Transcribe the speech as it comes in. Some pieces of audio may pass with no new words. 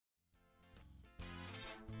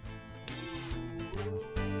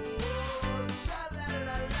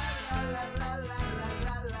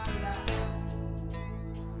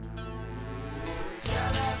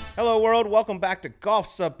Hello, world. Welcome back to Golf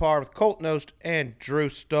Subpar with Colt Knost and Drew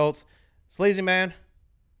Stoltz. Sleazy man,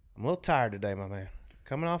 I'm a little tired today, my man.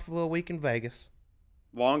 Coming off a little week in Vegas.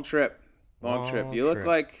 Long trip. You look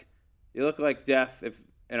like death,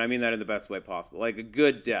 and I mean that in the best way possible. Like a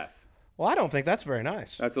good death. Well, I don't think that's very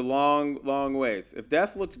nice. That's a long ways. If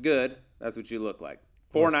death looked good, that's what you look like.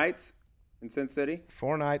 4 nights in Sin City.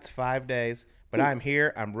 4 nights, 5 days. But I'm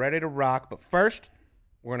here. I'm ready to rock. But first,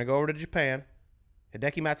 we're going to go over to Japan.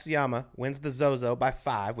 Hideki Matsuyama wins the Zozo by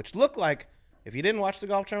 5, which looked like, if you didn't watch the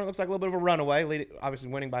golf tournament, it looks like a little bit of a runaway, obviously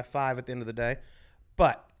winning by 5 at the end of the day.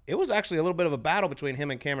 But it was actually a little bit of a battle between him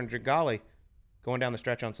and Cameron Tringale going down the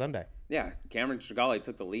stretch on Sunday. Yeah, Cameron Tringale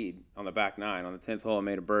took the lead on the back 9. On the 10th hole,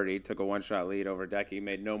 made a birdie, took a one-shot lead over Hideki,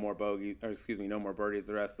 made no more birdies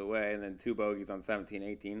the rest of the way, and then 2 bogeys on 17,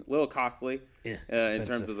 18. A little costly in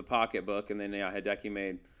terms of the pocketbook, and then Hideki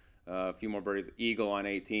made a few more birdies, eagle on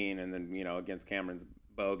 18, and then, against Cameron's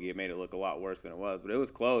bogey, it made it look a lot worse than it was. But it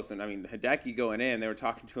was close. And, I mean, Hideki going in, they were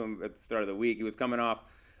talking to him at the start of the week. He was coming off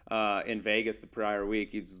in Vegas the prior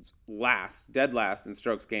week. He's dead last in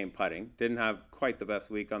strokes gained putting. Didn't have quite the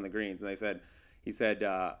best week on the greens. And he said,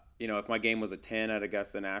 if my game was a 10 at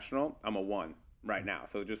Augusta National, I'm a 1 right now.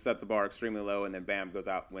 So just set the bar extremely low, and then bam, goes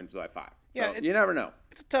out, wins by 5. Yeah, so you never know.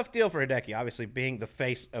 It's a tough deal for Hideki, obviously being the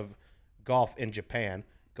face of golf in Japan.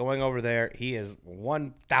 Going over there, he is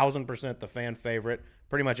 1,000% the fan favorite.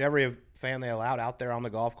 Pretty much every fan they allowed out there on the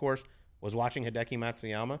golf course was watching Hideki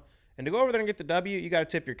Matsuyama. And to go over there and get the W, you got to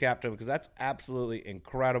tip your cap to him because that's absolutely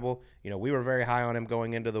incredible. We were very high on him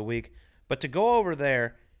going into the week. But to go over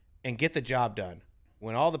there and get the job done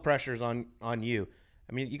when all the pressure's on you,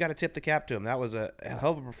 I mean, you got to tip the cap to him. That was a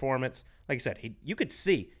hell of a performance. Like I said, you could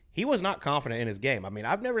see he was not confident in his game. I mean,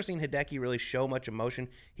 I've never seen Hideki really show much emotion.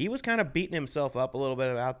 He was kind of beating himself up a little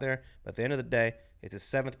bit out there. But at the end of the day, it's his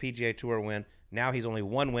 7th PGA Tour win. Now he's only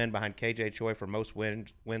 1 win behind KJ Choi for most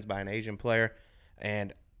wins by an Asian player.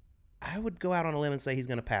 And I would go out on a limb and say he's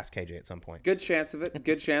going to pass KJ at some point. Good chance of it.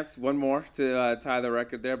 Good chance. One more to tie the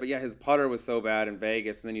record there. But, yeah, his putter was so bad in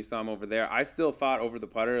Vegas, and then you saw him over there. I still thought over the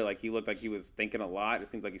putter, like he looked like he was thinking a lot. It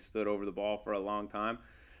seemed like he stood over the ball for a long time.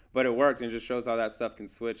 But it worked, and it just shows how that stuff can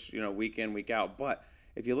switch, week in, week out. But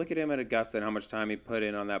if you look at him at Augusta and how much time he put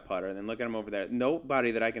in on that putter, and then look at him over there,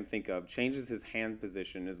 nobody that I can think of changes his hand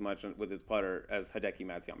position as much with his putter as Hideki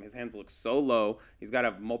Matsuyama. His hands look so low. He's got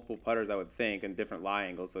to have multiple putters, I would think, and different lie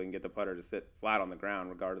angles so he can get the putter to sit flat on the ground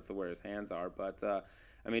regardless of where his hands are. But,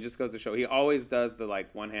 it just goes to show he always does the,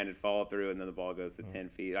 one-handed follow-through, and then the ball goes to 10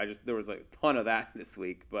 feet. There was a ton of that this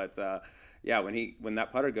week. But, when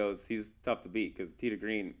that putter goes, he's tough to beat because tee to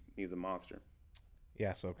green, he's a monster.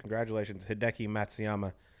 Yeah, so congratulations, Hideki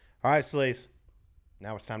Matsuyama. All right, Sleaze,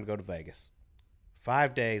 now it's time to go to Vegas.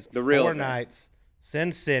 5 days, 4 nights,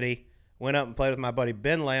 Sin City. Went up and played with my buddy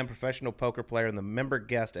Ben Lamb, professional poker player and the member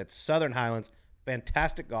guest at Southern Highlands.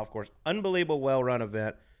 Fantastic golf course, unbelievable well-run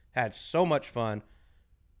event. Had so much fun,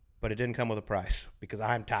 but it didn't come with a price because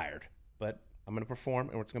I'm tired. But I'm going to perform,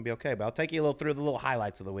 and it's going to be okay. But I'll take you through the little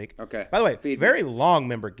highlights of the week. Okay. By the way, very long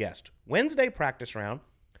member guest. Wednesday practice round.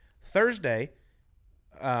 Thursday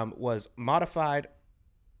was modified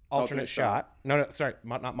alternate shot. No, sorry,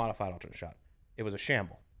 not modified alternate shot. It was a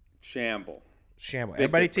shamble. Shamble.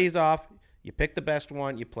 Everybody tees off. You pick the best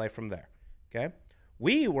one. You play from there. Okay?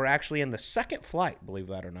 We were actually in the second flight, believe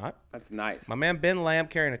that or not. That's nice. My man Ben Lamb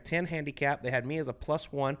carrying a 10 handicap. They had me as a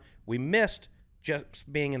 +1. We missed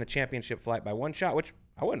just being in the championship flight by 1 shot, which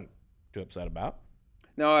I wasn't too upset about.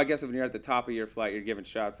 No, I guess if you're at the top of your flight, you're giving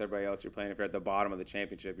shots to everybody else you're playing. If you're at the bottom of the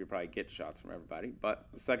championship, you probably get shots from everybody. But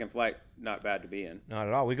the second flight, not bad to be in. Not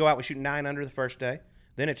at all. We go out, we shoot 9 under the first day.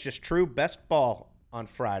 Then it's just true best ball on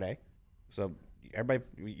Friday. So everybody,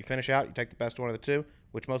 you finish out, you take the best one of the 2,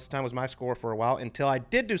 which most of the time was my score for a while, until I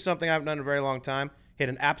did do something I haven't done in a very long time, hit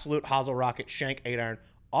an absolute hosel rocket shank 8-iron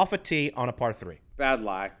off a tee on a par 3. Bad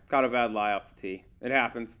lie. Caught a bad lie off the tee. It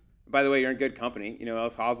happens. By the way, you're in good company. You know who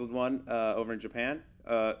else hoseled one over in Japan?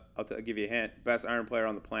 I'll give you a hint. Best iron player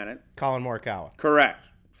on the planet. Colin Morikawa. Correct.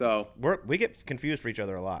 So we get confused for each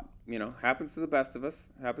other a lot. Happens to the best of us.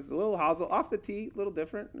 Happens a little hosel off the tee, a little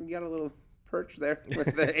different. You got a little perch there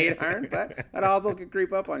with the 8-iron, but that hosel can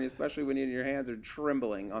creep up on you, especially when your hands are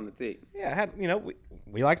trembling on the tee. Yeah,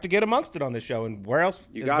 we like to get amongst it on this show, and where else?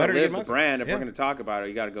 You got to live the brand. If we're going to talk about it,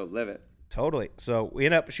 you got to go live it. Totally. So we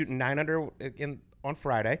end up shooting 9 under on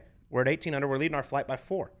Friday. We're at 18 under. We're leading our flight by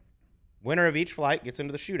 4. Winner of each flight gets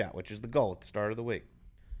into the shootout, which is the goal at the start of the week.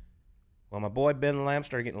 Well, my boy Ben Lamb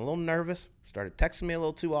started getting a little nervous, started texting me a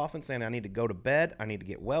little too often, saying I need to go to bed, I need to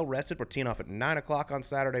get well rested. We're teeing off at 9 o'clock on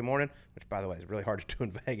Saturday morning, which, by the way, is really hard to do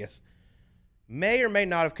in Vegas. May or may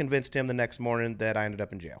not have convinced him the next morning that I ended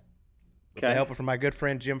up in jail. with the help from my good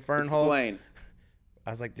friend Jim Fernholz. Explain. I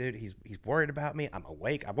was like, dude, he's worried about me. I'm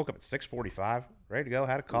awake. I woke up at 6:45, ready to go,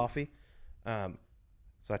 had a coffee. So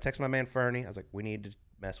I texted my man Fernie. I was like, we need to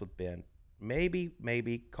mess with Ben.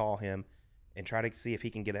 Maybe call him and try to see if he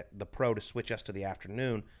can get the pro to switch us to the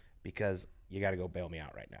afternoon because you got to go bail me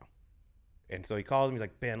out right now. And so he calls him. He's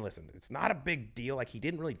like, Ben, listen, it's not a big deal. Like, he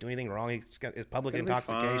didn't really do anything wrong. He's got his public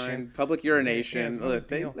intoxication. Public urination. Yeah,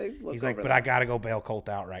 look, he's like, but I got to go bail Colt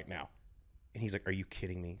out right now. And he's like, are you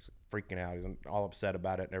kidding me? He's freaking out. He's all upset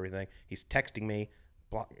about it and everything. He's texting me.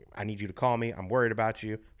 I need you to call me. I'm worried about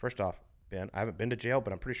you. First off, Ben, I haven't been to jail,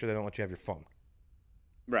 but I'm pretty sure they don't let you have your phone.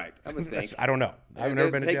 Right. I would think. I don't know. I've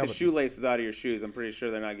never been to jail. Take the shoelaces out of your shoes. I'm pretty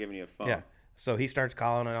sure they're not giving you a phone. Yeah. So he starts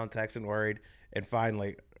calling it on text and worried. And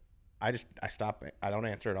finally, I stop. I don't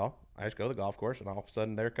answer at all. I just go to the golf course, and all of a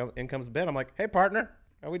sudden, in comes Ben. I'm like, hey, partner.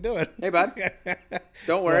 How we doing? Hey, bud.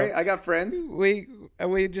 Don't worry. I got friends. We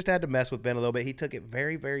just had to mess with Ben a little bit. He took it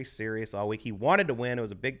very, very serious all week. He wanted to win. It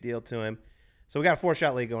was a big deal to him. So we got a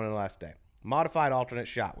 4-shot lead going in the last day. Modified alternate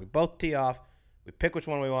shot. We both tee off. We pick which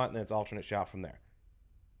one we want, and then it's alternate shot from there.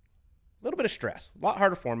 A little bit of stress. A lot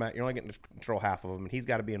harder format. You're only getting to control half of them, and he's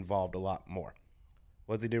got to be involved a lot more.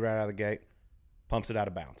 What does he do right out of the gate? Pumps it out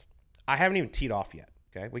of bounds. I haven't even teed off yet.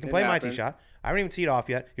 Okay, we can play my tee shot. I haven't even teed off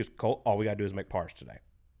yet. He goes, Colt, all we got to do is make pars today.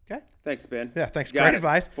 Okay? Thanks, Ben. Yeah, thanks. Great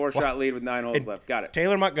advice. 4-shot lead with 9 holes left. Got it.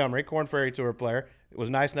 Taylor Montgomery, Korn Ferry Tour player, was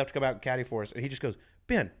nice enough to come out and caddy for us, and he just goes,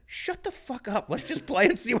 Ben, shut the fuck up. Let's just play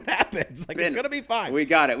and see what happens. Like, Ben, it's going to be fine. We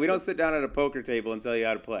got it. We don't sit down at a poker table and tell you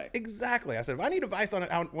how to play. Exactly. I said, if I need advice on it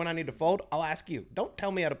when I need to fold, I'll ask you. Don't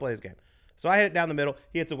tell me how to play this game. So I hit it down the middle.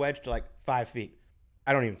 He hits a wedge to like 5 feet.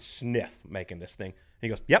 I don't even sniff making this thing. And he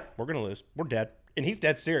goes, yep, we're going to lose. We're dead. And he's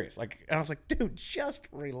dead serious. And I was like, dude, just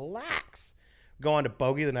relax. Go on to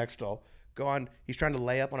bogey the next hole. Go on. He's trying to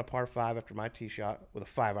lay up on a par 5 after my tee shot with a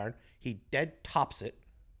 5-iron. He dead tops it.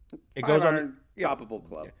 It goes on the toppable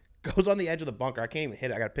club. Yeah, goes on the edge of the bunker. I can't even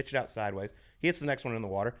hit it. I got to pitch it out sideways. He hits the next one in the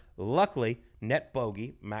water. Luckily, net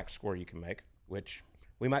bogey, max score you can make, which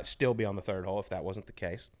we might still be on the 3rd hole if that wasn't the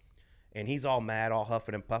case. And he's all mad, all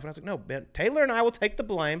huffing and puffing. I was like, no, Ben, Taylor and I will take the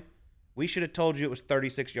blame. We should have told you it was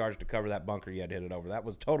 36 yards to cover that bunker you had to hit it over. That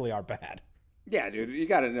was totally our bad. Yeah, dude, you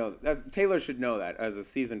got to know. Taylor should know that as a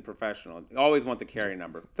seasoned professional. Always want the carry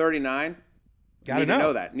number. 39, got to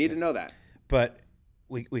know that. Need to know that. But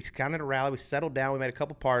we kind of rallied. We settled down. We made a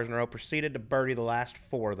couple pars in a row. Proceeded to birdie the last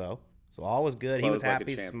 4, though. So all was good. He was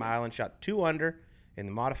happy, smiling. Shot 2 under in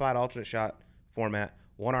the modified alternate shot format.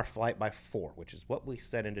 Won our flight by 4, which is what we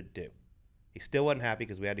set in to do. He still wasn't happy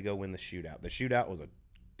because we had to go win the shootout. The shootout was a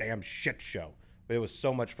damn shit show, but it was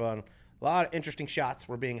so much fun. A lot of interesting shots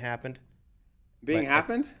were being happened. I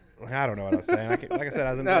don't know what I was saying. Like I said,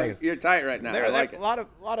 I was in Vegas. You're tight right now. I like it. A lot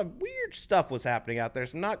of weird stuff was happening out there.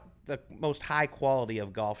 It's not the most high quality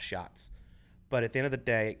of golf shots, but at the end of the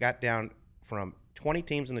day, it got down from 20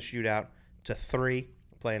 teams in the shootout to 3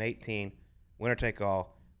 playing 18, winner take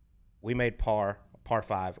all. We made par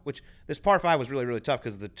 5, which this par 5 was really, really tough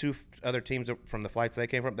because the 2 other teams from the flights they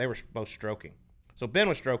came from, they were both stroking. So Ben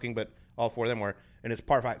was stroking, but all 4 of them were. And it's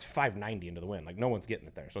par 5. It's 590 into the wind. Like, no one's getting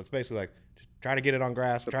it there. So it's basically like just try to get it on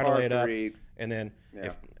grass, try to lay it up. And then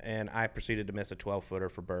and I proceeded to miss a 12-footer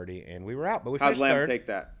for birdie, and we were out. But we finished How'd Lamb third. take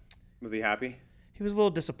that? Was he happy? He was a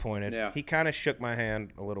little disappointed. Yeah. He kind of shook my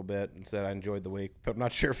hand a little bit and said I enjoyed the week, but I'm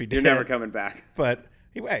not sure if he did. You're never coming back. But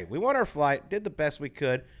hey, we won our flight, did the best we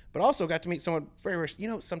could, but also got to meet someone very,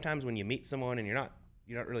 sometimes when you meet someone and you're not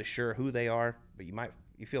really sure who they are, but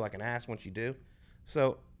you feel like an ass once you do.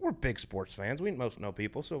 So we're big sports fans. We most know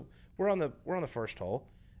people. So we're on the first hole,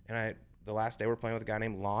 and the last day we're playing with a guy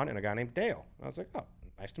named Lon and a guy named Dale. I was like, oh,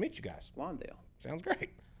 nice to meet you guys. Lawndale. Sounds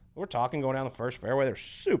great. We're talking, going down the first fairway. They're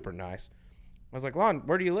super nice. I was like, Lon,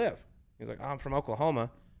 where do you live? He's like, oh, I'm from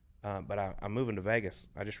Oklahoma, but I'm moving to Vegas.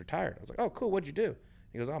 I just retired. I was like, oh, cool. What'd you do?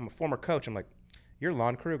 He goes, oh, I'm a former coach. I'm like, you're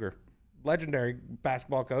Lon Kruger, legendary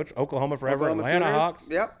basketball coach, Oklahoma forever, Atlanta Sooners. Hawks,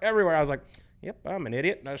 everywhere. I was like, yep, I'm an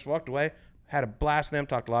idiot. And I just walked away. Had a blast with them.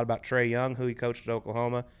 Talked a lot about Trae Young, who he coached at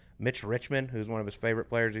Oklahoma. Mitch Richmond, who's one of his favorite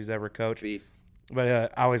players he's ever coached. Beast.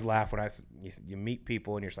 But I always laugh when you meet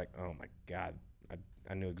people and you're just like, oh my God,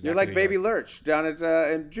 I knew exactly. You're like Baby Lurch down at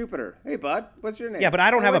in Jupiter. Hey, bud, what's your name? Yeah, but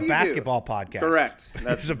I don't have a basketball podcast. Correct.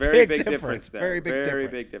 That's a very big difference there. Very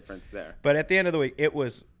big difference there. But at the end of the week, it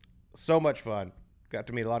was so much fun. Got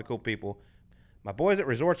to meet a lot of cool people. My boys at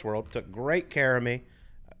Resorts World took great care of me.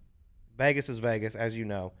 Vegas is Vegas, as you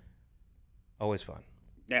know. Always fun.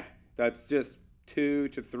 Yeah, that's just 2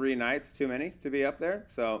 to 3 nights too many to be up there.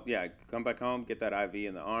 So, yeah, come back home, get that IV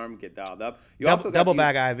in the arm, get dialed up. You also got double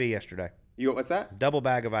bag IV yesterday. What's that? Double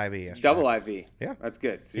bag of IV yesterday. Double IV. Yeah. That's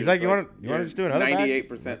good. So He's like, you want to just do another bag?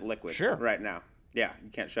 98% liquid Sure. right now. Yeah, you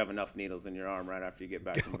can't shove enough needles in your arm right after you get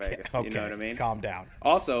back from Vegas. Okay. You know what I mean? Calm down.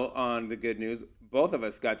 Also, on the good news, both of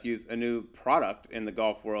us got to use a new product in the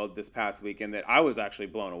golf world this past weekend that I was actually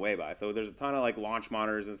blown away by. So there's a ton of like launch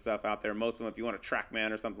monitors and stuff out there. Most of them, if you want a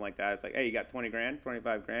TrackMan or something like that, it's like, hey, you got 20 grand,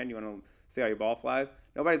 25 grand, you want to see how your ball flies?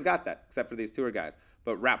 Nobody's got that except for these tour guys.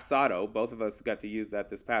 But Rapsodo, both of us got to use that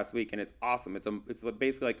this past week, and it's awesome. It's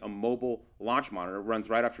basically like a mobile launch monitor. It runs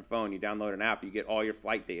right off your phone. You download an app. You get all your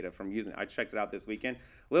flight data from using it. I checked it out this weekend. A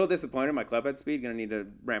little disappointed. My club head speed. Going to need to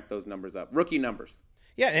ramp those numbers up. Rookie numbers.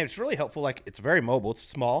 Yeah, and it's really helpful. Like, it's very mobile. It's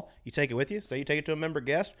small. You take it with you. Say you take it to a member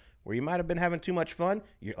guest where you might have been having too much fun.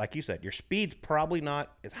 Like you said, your speed's probably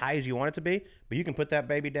not as high as you want it to be, but you can put that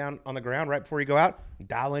baby down on the ground right before you go out,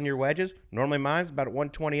 dial in your wedges. Normally mine's about at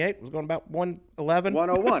 128. It was going about 111.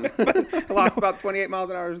 101. I lost about 28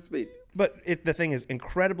 miles an hour of speed. But the thing is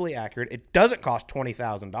incredibly accurate. It doesn't cost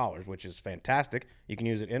 $20,000, which is fantastic. You can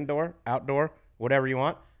use it indoor, outdoor, whatever you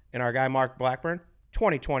want. And our guy, Mark Blackburn,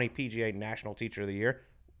 2020 PGA National Teacher of the Year.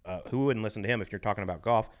 Who wouldn't listen to him if you're talking about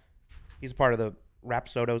golf? He's a part of the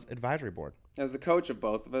Rapsodo's advisory board. As the coach of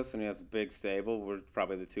both of us, and he has a big stable, we're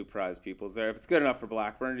probably the two prize peoples there. If it's good enough for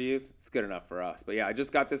Blackburn to use, it's good enough for us. But yeah, I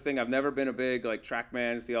just got this thing. I've never been a big like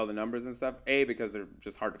TrackMan to see all the numbers and stuff. A, because they're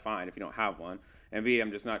just hard to find if you don't have one. And B,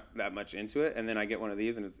 I'm just not that much into it. And then I get one of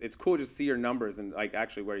these, and it's cool to see your numbers and like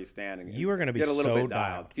actually where you stand. And you are going to be get a little so bit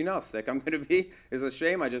dialed. Do you know how sick I'm going to be? It's a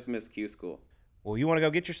shame I just missed Q School. Well, you want to go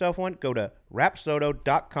get yourself one? Go to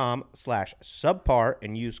rapsodo.com/subpar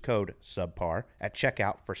and use code subpar at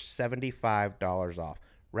checkout for $75 off.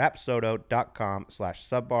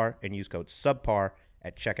 rapsodo.com/subpar and use code subpar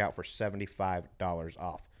at checkout for $75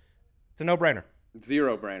 off. It's a no-brainer.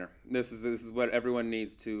 Zero brainer. This is what everyone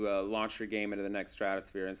needs to launch your game into the next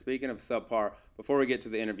stratosphere. And speaking of subpar, before we get to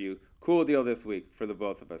the interview, cool deal this week for the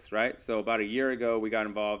both of us, right? So about a year ago, we got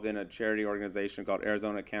involved in a charity organization called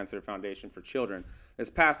Arizona Cancer Foundation for Children. This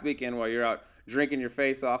past weekend, while you're out drinking your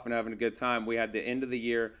face off and having a good time, we had the end of the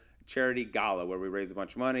year charity gala where we raise a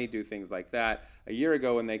bunch of money, do things like that. A year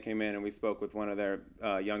ago when they came in and we spoke with one of their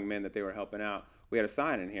young men that they were helping out, we had a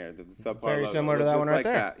sign in here, the subpar Very logo. similar to that just one right like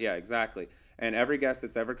there. That. Yeah, exactly. And every guest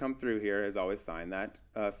that's ever come through here has always signed that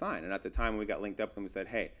sign. And at the time when we got linked up with them, we said,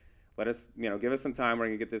 hey, let us, give us some time. We're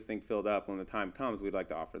going to get this thing filled up. When the time comes, we'd like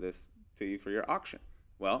to offer this to you for your auction.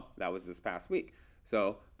 Well, that was this past week.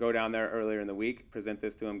 So go down there earlier in the week, present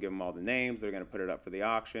this to them, give them all the names. They're going to put it up for the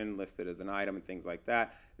auction, list it as an item and things like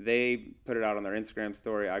that. They put it out on their Instagram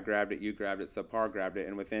story. I grabbed it. You grabbed it. Subpar grabbed it.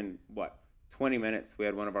 And within, 20 minutes, we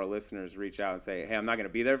had one of our listeners reach out and say, hey, I'm not going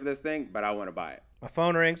to be there for this thing, but I want to buy it. My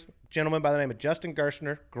phone rings. A gentleman by the name of Justin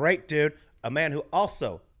Gerstner. Great dude. A man who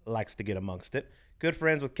also likes to get amongst it. Good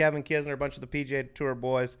friends with Kevin Kisner, a bunch of the PGA Tour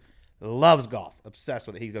boys. Loves golf. Obsessed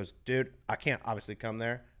with it. He goes, dude, I can't obviously come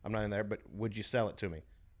there. I'm not in there, but would you sell it to me?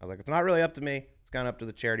 I was like, it's not really up to me. It's kind of up to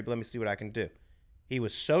the charity, but let me see what I can do. He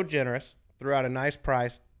was so generous, threw out a nice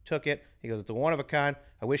price, took it. He goes, it's a one of a kind.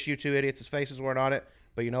 I wish you two idiots' faces weren't on it,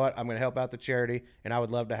 but you know what? I'm going to help out the charity, and I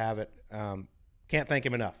would love to have it. Can't thank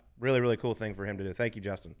him enough. Really, really cool thing for him to do. Thank you,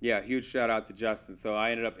 Justin. Yeah, huge shout out to Justin. So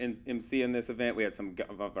I ended up emceeing this event. We had some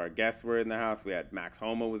of our guests were in the house. We had Max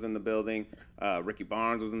Homa was in the building. Ricky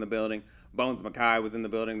Barnes was in the building. Bones Mackay was in the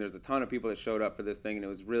building. There's a ton of people that showed up for this thing, and it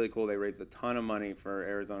was really cool. They raised a ton of money for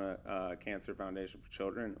Arizona Cancer Foundation for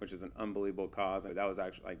Children, which is an unbelievable cause. That was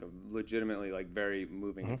actually like a legitimately very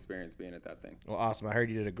moving experience being at that thing. Well, awesome. I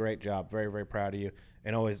heard you did a great job. Very, very proud of you,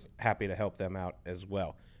 and always happy to help them out as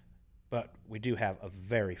well. But we do have a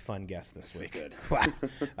very fun guest this week. Good.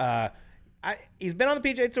 Wow. He's been on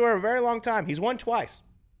the PGA Tour a very long time. He's won twice.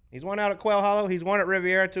 He's won out at Quail Hollow. He's won at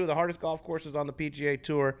Riviera, two of the hardest golf courses on the PGA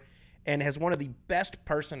Tour, and has one of the best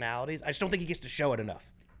personalities. I just don't think he gets to show it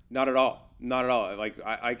enough. Not at all. Not at all.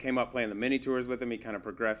 I came up playing the mini tours with him. He kind of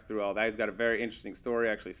progressed through all that. He's got a very interesting story.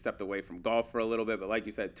 Actually stepped away from golf for a little bit, but like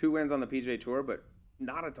you said, 2 wins on the PGA Tour, but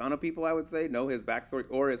not a ton of people, I would say, know his backstory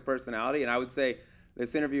or his personality. And I would say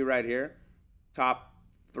this interview right here, top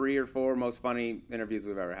 3 or 4 most funny interviews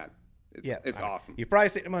we've ever had. It's awesome. You've probably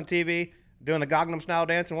seen him on TV doing the Gangnam Style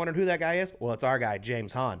dance and wondering who that guy is. Well, it's our guy,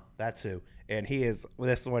 James Hahn. That's who. And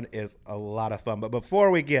this one is a lot of fun. But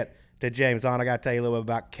before we get to James Hahn, I got to tell you a little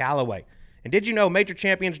bit about Callaway. And did you know major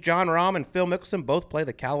champions John Rahm and Phil Mickelson both play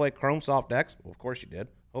the Callaway Chrome Soft X? Well, of course you did.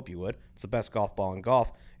 Hope you would. It's the best golf ball in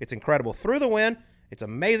golf. It's incredible through the wind. It's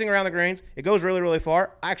amazing around the greens. It goes really, really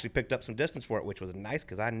far. I actually picked up some distance for it, which was nice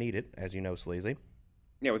because I need it, as you know, Sleazy.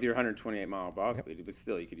 Yeah, with your 128-mile ball speed, but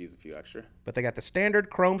still, you could use a few extra. But they got the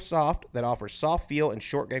standard Chrome Soft that offers soft feel and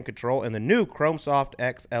short game control, and the new Chrome Soft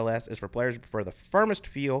XLS is for players who prefer the firmest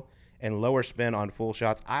feel and lower spin on full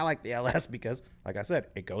shots. I like the LS because, like I said,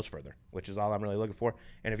 it goes further, which is all I'm really looking for.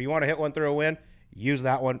 And if you want to hit one through a wind, use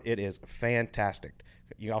that one. It is fantastic.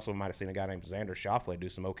 You also might have seen a guy named Xander Schauffele do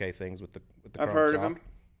some okay things with the Chrome I've heard Soft.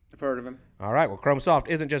 of him. All right, well, Chrome Soft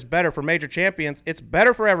isn't just better for major champions, it's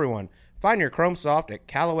better for everyone. Find your Chrome Soft at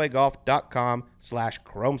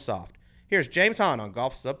CallawayGolf.com/ChromeSoft. Here's James Hahn on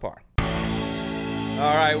Golf Subpar.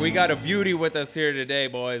 All right, we got a beauty with us here today,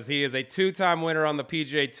 boys. He is a two-time winner on the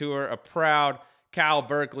PGA Tour, a proud Cal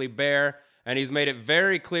Berkeley Bear, and he's made it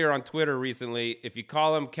very clear on Twitter recently, if you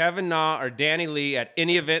call him Kevin Na or Danny Lee at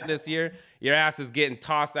any event this year, your ass is getting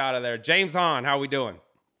tossed out of there. James Hahn, how we doing?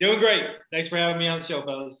 Doing great. Thanks for having me on the show,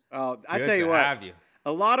 fellas. I Good tell you to what, have you.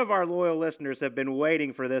 a lot of our loyal listeners have been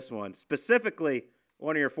waiting for this one, specifically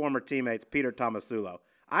one of your former teammates, Peter Tomasulo.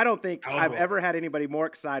 I don't think I've ever had anybody more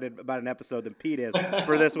excited about an episode than Pete is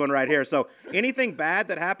for this one right here. So anything bad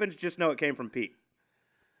that happens, just know it came from Pete.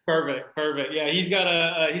 Perfect. Yeah, he's got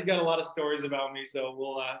a lot of stories about me, so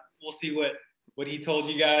we'll see what he told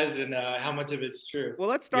you guys and how much of it's true. Well,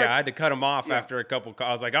 let's start. Yeah, I had to cut him off after a couple calls.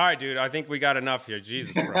 I was like, all right, dude, I think we got enough here.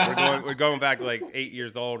 Jesus, bro. We're going back to like 8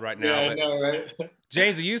 years old right now. Yeah, I know, right?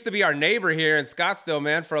 James, you used to be our neighbor here in Scottsdale,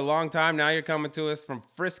 man, for a long time. Now you're coming to us from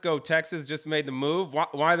Frisco, Texas. Just made the move.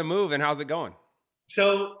 Why the move, and how's it going?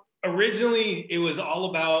 So originally it was all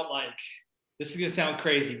about, like, this is gonna sound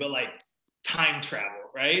crazy, but like time travel,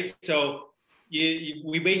 right? So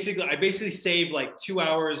I basically saved like 2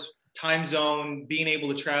 hours time zone, being able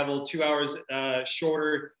to travel 2 hours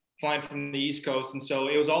shorter flying from the East Coast. And so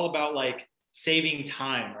it was all about like saving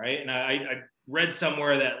time, right? And I read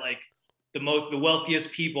somewhere that like the wealthiest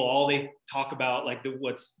people, all they talk about, like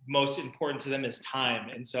what's most important to them is time.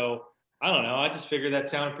 And so I don't know, I just figured that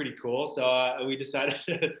sounded pretty cool. So we decided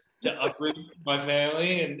to uproot my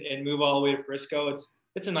family and move all the way to Frisco.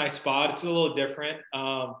 It's a nice spot. It's a little different.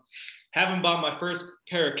 Haven't bought my first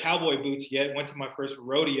pair of cowboy boots yet. Went to my first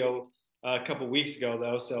rodeo a couple weeks ago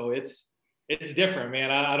though, so it's different,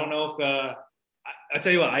 man. I don't know if I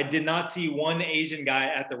tell you what, I did not see one Asian guy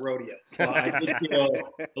at the rodeo, so I did feel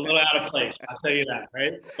a little out of place. I'll tell you that,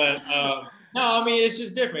 right? But no, I mean it's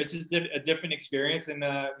just different. It's just a different experience, and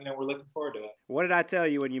we're looking forward to it. What did I tell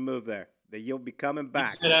you when you moved there? That you'll be coming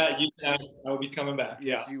back. I will be coming back.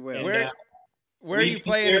 Yes, yeah. you will. And, where are you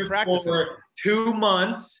playing and practicing? For 2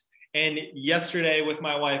 months. And yesterday with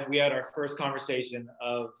my wife, we had our first conversation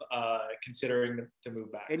of considering to move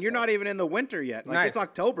back. And you're not even in the winter yet. Like, nice. It's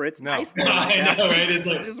October. It's nice there. I know, right? It's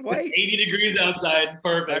like just wait. 80 degrees outside.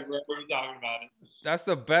 Perfect. We're talking about it. That's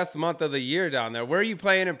the best month of the year down there. Where are you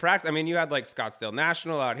playing in practice? I mean, you had like Scottsdale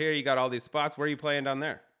National out here. You got all these spots. Where are you playing down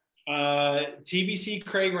there? TBC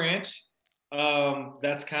Craig Ranch.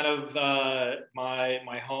 That's kind of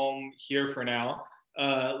my home here for now.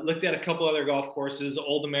 Looked at a couple other golf courses.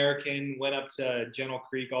 Old American, went up to General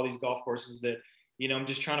Creek, all these golf courses that, I'm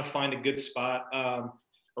just trying to find a good spot.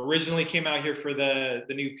 Originally came out here for the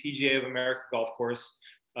new PGA of America golf course,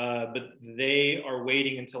 but they are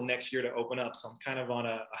waiting until next year to open up. So I'm kind of on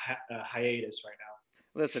a hiatus right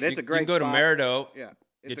now. Listen, it's a great You can go spot. to Maridoe. Yeah.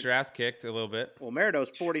 Get your ass kicked a little bit. Well,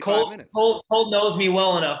 Maridoe's 45 minutes. Colt knows me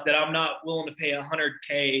well enough that I'm not willing to pay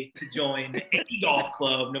 $100K to join any golf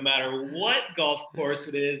club, no matter what golf course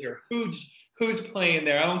it is or who's playing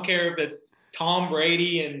there. I don't care if it's Tom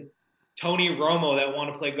Brady and Tony Romo that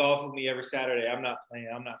want to play golf with me every Saturday. I'm not playing.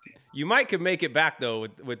 You could make it back though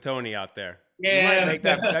with Tony out there. Yeah,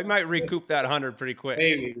 I might recoup that 100 pretty quick.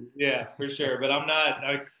 Maybe, yeah, for sure. But I'm not.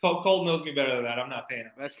 Colt knows me better than that. I'm not paying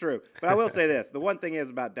him. That's true. But I will say this: the one thing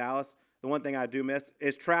is about Dallas. The one thing I do miss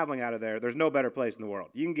is traveling out of there. There's no better place in the world.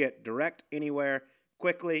 You can get direct anywhere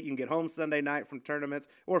quickly. You can get home Sunday night from tournaments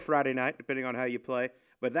or Friday night, depending on how you play.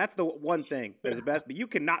 But that's the one thing that is the best. But you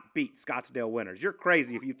cannot beat Scottsdale winters. You're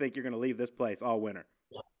crazy if you think you're going to leave this place all winter.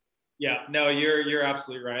 Yeah, no, you're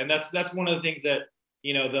absolutely right, and that's one of the things that.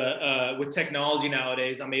 With technology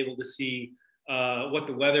nowadays, I'm able to see what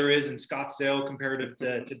the weather is in Scottsdale comparative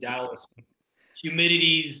to Dallas.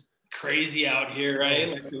 Humidity's crazy out here, right?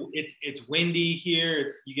 Like it's windy here.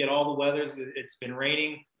 You get all the weathers. It's been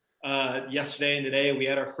raining yesterday and today. We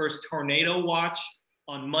had our first tornado watch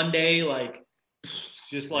on Monday. Like,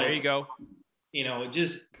 just like there you go.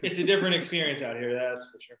 It's a different experience out here. That's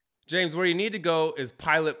for sure. James, where you need to go is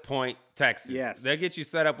Pilot Point, Texas. Yes. They'll get you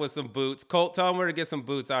set up with some boots. Colt, tell them where to get some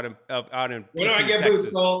boots out in Where do I PP, get Texas.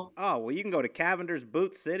 boots, Colt? Oh, well, you can go to Cavender's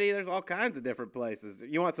Boot City. There's all kinds of different places.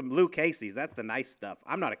 You want some Blue Casey's. That's the nice stuff.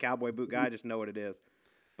 I'm not a cowboy boot guy. I just know what it is.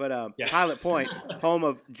 But Yeah. Pilot Point, home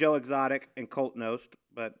of Joe Exotic and Colt Knost.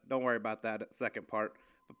 But don't worry about that second part.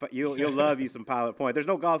 But you'll love you some Pilot Point. There's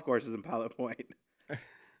no golf courses in Pilot Point.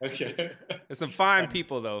 Okay. There's some fine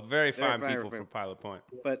people though, very Very fine fine people people. from Pilot Point.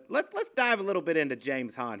 But let's dive a little bit into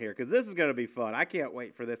James Hahn here, because this is going to be fun. I can't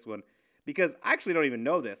wait for this one, because I actually don't even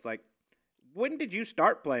know this. Like, when did you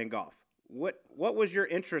start playing golf? What was your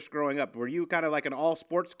interest growing up? Were you kind of like an all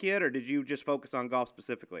sports kid, or did you just focus on golf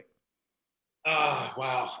specifically?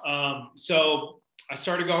 Wow. So I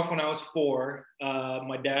started golf when I was 4.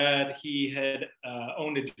 My dad, he had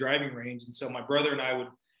owned a driving range, and so my brother and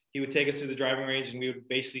he would take us to the driving range, and we would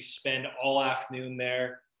basically spend all afternoon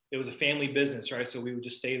there. It was a family business, right? So we would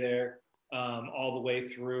just stay there all the way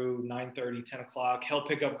through 9:30, 10 o'clock, help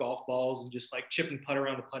pick up golf balls and just like chip and putt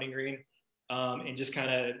around the putting green, and just kind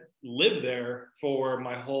of live there for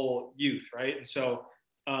my whole youth, right? And so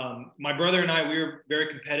my brother and I, we were very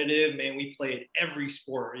competitive, man. We played every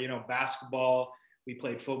sport, basketball, we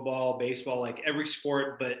played football, baseball, like every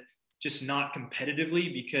sport, but just not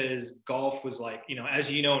competitively, because golf was like,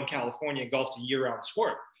 as you know, in California, golf's a year-round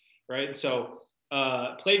sport, right? So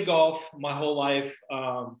played golf my whole life,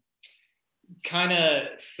 kind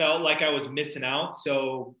of felt like I was missing out.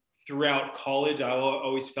 So throughout college, I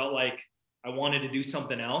always felt like I wanted to do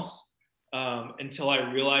something else, until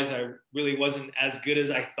I realized I really wasn't as good as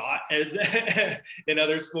I thought as in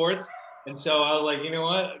other sports. And so I was like, you know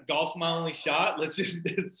what, golf's my only shot. Let's just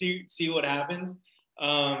see what happens.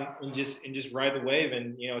 And just ride the wave.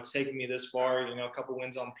 And, it's taken me this far, a couple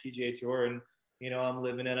wins on the PGA Tour, and, I'm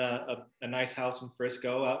living in a nice house in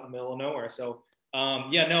Frisco out in the middle of nowhere. So,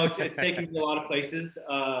 it's taken me a lot of places,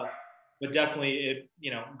 but definitely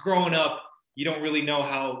growing up, you don't really know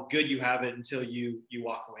how good you have it until you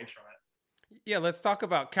walk away from it. Yeah, let's talk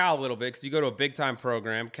about Cal a little bit, because you go to a big time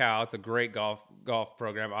program. Cal, it's a great golf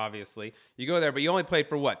program, obviously. You go there, but you only played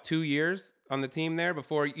for what, 2 years on the team there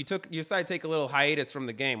before you decided to take a little hiatus from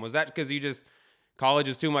the game. Was that because college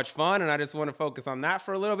is too much fun and I just want to focus on that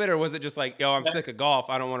for a little bit, or was it just like, yo, I'm sick of golf,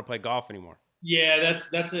 I don't want to play golf anymore? Yeah,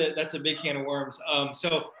 that's a big can of worms.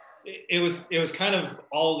 So it was kind of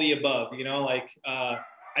all of the above,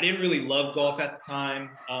 I didn't really love golf at the time.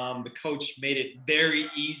 The coach made it very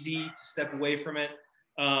easy to step away from it.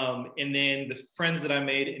 And then the friends that I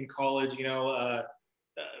made in college,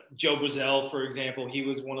 Joe Brazell, for example, he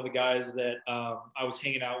was one of the guys that I was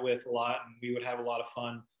hanging out with a lot, and we would have a lot of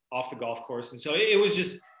fun off the golf course. And so it was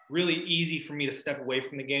just really easy for me to step away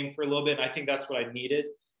from the game for a little bit. And I think that's what I needed.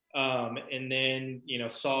 And then,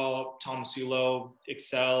 saw Tom Sulo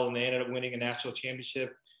excel, and they ended up winning a national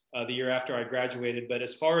championship the year after I graduated. But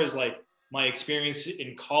as far as like my experience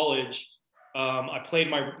in college, I played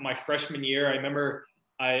my freshman year. I remember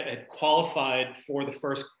I had qualified for the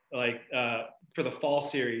first, for the fall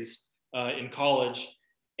series in college.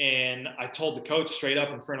 And I told the coach straight up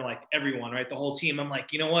in front of like everyone, right? The whole team. I'm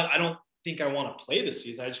like, you know what? I don't think I want to play this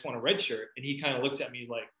season. I just want a red shirt. And he kind of looks at me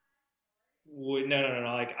like, no.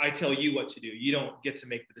 Like, I tell you what to do. You don't get to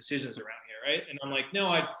make the decisions around here, right? And I'm like, no,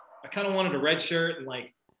 I kind of wanted a red shirt and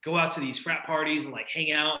like go out to these frat parties and like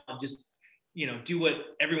hang out and just, do what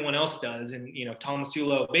everyone else does. And, Thomas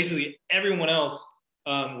Sulo, basically everyone else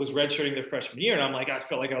was redshirting their freshman year. And I'm like, I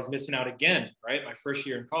felt like I was missing out again, right? My first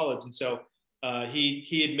year in college. And so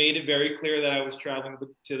he had made it very clear that I was traveling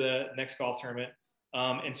to the next golf tournament.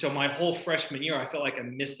 And so my whole freshman year, I felt like I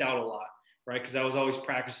missed out a lot, right? Because I was always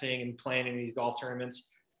practicing and playing in these golf tournaments.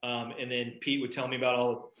 And then Pete would tell me about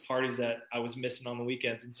all the parties that I was missing on the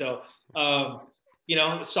weekends. And so,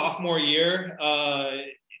 sophomore year,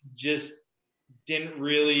 just didn't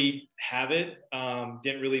really have it.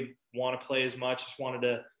 Didn't really want to play as much. Just wanted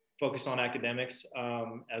to focus on academics,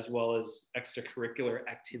 as well as extracurricular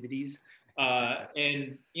activities.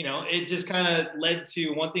 And, it just kind of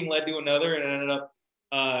one thing led to another, and I ended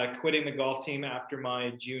up quitting the golf team after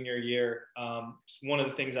my junior year. One of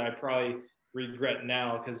the things I probably regret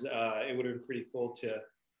now, because it would have been pretty cool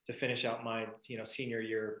to finish out my senior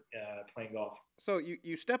year playing golf. So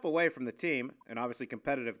you step away from the team and obviously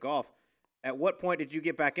competitive golf. At what point did you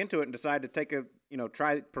get back into it and decide to take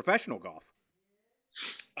try professional golf?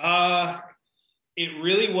 It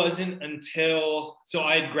really wasn't until, so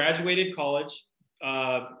I had graduated college,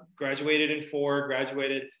 graduated in 4,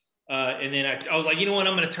 graduated, and then I was like, you know what,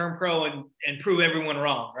 I'm going to turn pro and prove everyone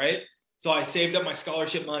wrong, right? So I saved up my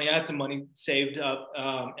scholarship money. I had some money saved up,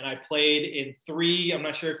 and I played in 3, I'm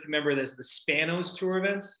not sure if you remember this, the Spanos Tour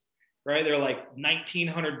events, right? They're like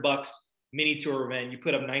 $1,900 mini tour event. You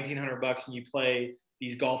put up $1,900 and you play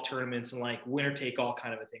these golf tournaments and like winner take all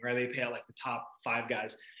kind of a thing, right? They pay out like the top 5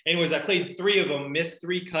 guys. Anyways, I played 3 of them, missed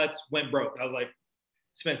 3 cuts, went broke. I was like,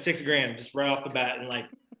 spent $6,000 just right off the bat, and like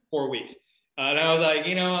 4 weeks. And I was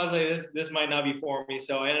like, this might not be for me.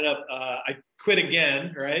 So I ended up, I quit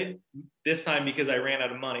again, right? This time because I ran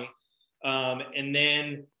out of money. And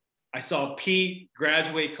then I saw Pete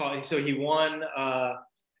graduate college. So he won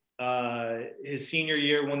his senior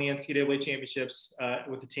year, won the NCAA championships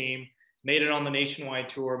with the team, made it on the nationwide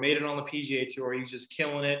tour, made it on the PGA tour. He was just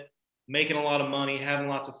killing it, making a lot of money, having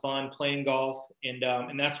lots of fun, playing golf.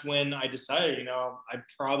 And that's when I decided, I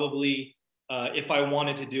probably, if I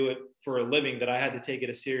wanted to do it for a living, that I had to take it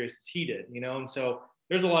as serious as he did, And so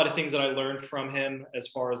there's a lot of things that I learned from him as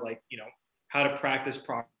far as how to practice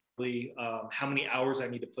properly, how many hours I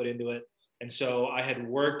need to put into it. And so I had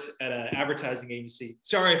worked at an advertising agency.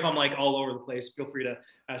 Sorry if I'm all over the place. Feel free to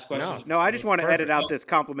ask questions. No, I just want to edit out this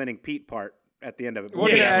complimenting Pete part at the end of it. We're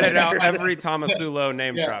going to edit out every Tomasulo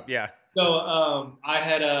name drop. Yeah. So I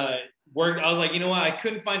had worked. I was like, you know what? I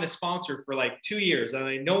couldn't find a sponsor for 2 years. I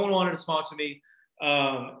mean, no one wanted to sponsor me.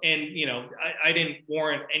 And I didn't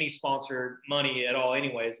warrant any sponsor money at all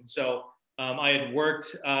anyways. And so I had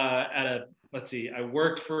worked I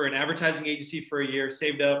worked for an advertising agency for a year,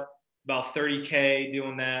 saved up about $30K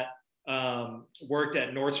doing that. Worked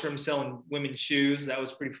at Nordstrom selling women's shoes. That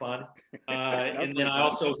was pretty fun. And then I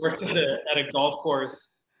also worked at a golf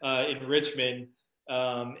course in Richmond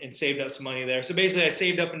and saved up some money there. So basically I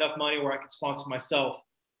saved up enough money where I could sponsor myself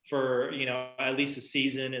for, at least a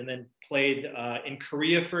season, and then played in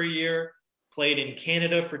Korea for a year, played in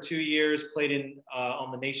Canada for 2 years, played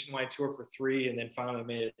on the nationwide tour for 3, and then finally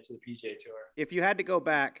made it to the PGA Tour. If you had to go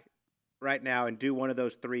back right now and do one of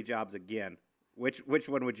those 3 jobs again, which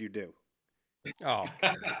one would you do? Oh.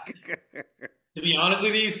 To be honest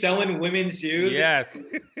with you, selling women's shoes, yes,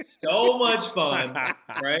 so much fun,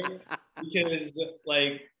 right? Because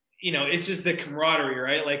it's just the camaraderie,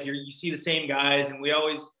 right? You see the same guys, and we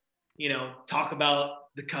always, talk about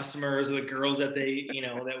the customers or the girls that they,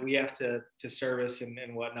 that we have to service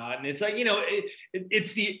and whatnot. And it's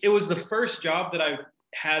it was the first job that I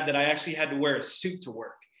had that I actually had to wear a suit to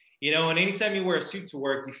work, and anytime you wear a suit to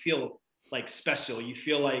work, you feel special. You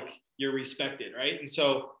feel like you're respected, right? And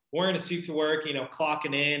so wearing a suit to work,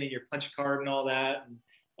 clocking in and your punch card and all that,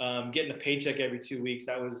 and getting a paycheck every 2 weeks,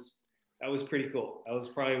 that was pretty cool. That was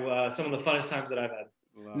probably some of the funnest times that I've had.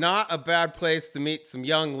 Not a bad place to meet some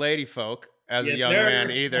young lady folk as a young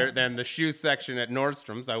man either than the shoe section at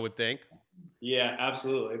Nordstrom's, I would think. Yeah,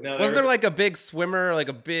 absolutely. No, wasn't there a big swimmer,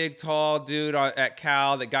 a big tall dude at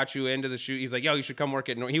Cal that got you into the shoe? He's like, yo, you should come work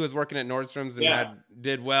he was working at Nordstrom's and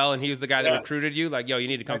did well, and he was the guy that recruited you. Yo, you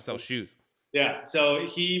need to come sell shoes. Yeah, so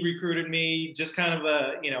he recruited me just kind of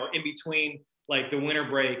in between the winter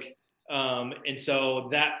break. And so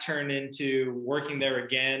that turned into working there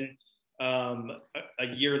again a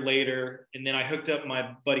year later. And then I hooked up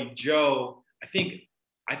my buddy Joe. I think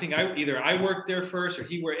I worked there first or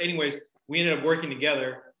he worked. Anyways, we ended up working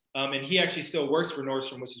together. And he actually still works for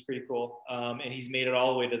Nordstrom, which is pretty cool. And he's made it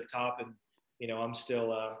all the way to the top. And, I'm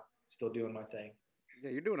still doing my thing. Yeah,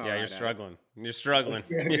 you're doing all right. Yeah, you're struggling. You're struggling.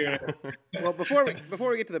 Yeah. Well, before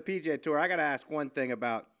we get to the PGA Tour, I got to ask one thing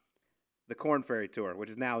about the Korn Ferry Tour, which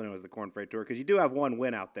is now known as the Korn Ferry Tour, because you do have one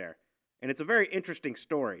win out there. And it's a very interesting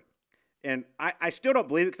story. And I still don't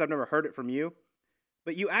believe it because I've never heard it from you.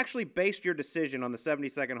 But you actually based your decision on the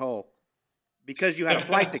 72nd hole because you had a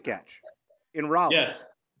flight to catch in Raleigh. Yes.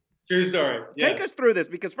 True story. Take us through this,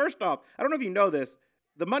 because first off, I don't know if you know this,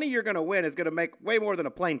 the money you're going to win is going to make way more than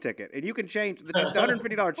a plane ticket. And you can change the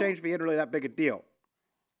 $150 change fee isn't really that big a deal.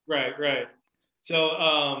 Right. So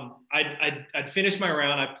I'd finished my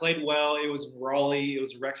round. I played well. It was Raleigh. It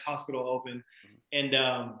was Rex Hospital Open. And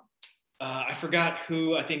I forgot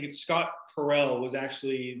who. I think it's Scott Perel was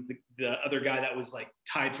actually the other guy that was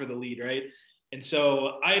tied for the lead, right? And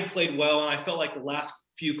so I had played well, and I felt like the last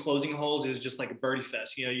few closing holes is just like a birdie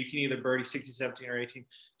fest. You can either birdie 16, 17, or 18.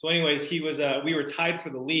 So anyways, we were tied for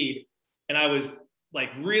the lead, and I was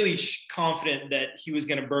really confident that he was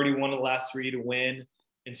going to birdie one of the last 3 to win.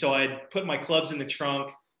 And so I'd put my clubs in the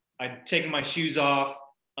trunk. I'd taken my shoes off,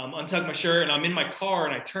 untucked my shirt, and I'm in my car,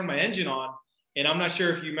 and I turned my engine on. And I'm not sure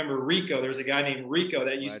if you remember Rico. There's a guy named Rico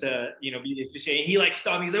that used to, be the officiator. He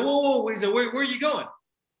stopped me. He's like, whoa. He's like, where are you going?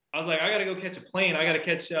 I was like, I got to go catch a plane. I got to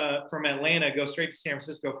catch from Atlanta, go straight to San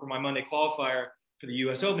Francisco for my Monday qualifier for the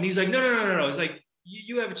U.S. Open. He's like, no. It's like,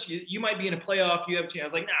 you might be in a playoff. You have a chance. I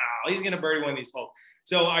was like, no, he's going to birdie one of these holes.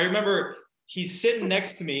 So I remember he's sitting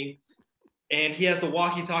next to me, and he has the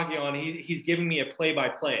walkie-talkie on. He's giving me a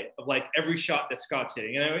play-by-play of every shot that Scott's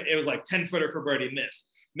hitting. And it was 10-footer for birdie,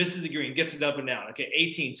 misses the green, gets it up and down. Okay,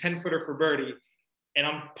 18, 10-footer for birdie. And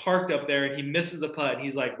I'm parked up there, and he misses the putt. And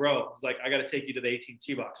he's like, bro, I got to take you to the 18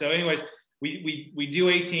 tee box. So anyways, we do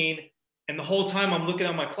 18, And the whole time I'm looking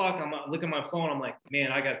at my clock, I'm looking at my phone. I'm like,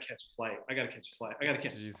 man, I got to catch a flight. I got to catch a flight. I got to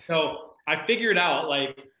catch. So I figured out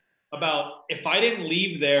like about if I didn't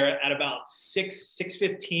leave there at about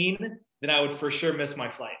 6:15, then I would for sure miss my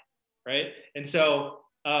flight. Right. And so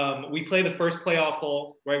we play the first playoff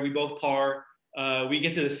hole, right? We both par. We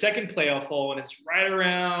get to the second playoff hole and it's right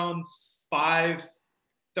around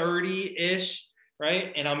 5:30-ish,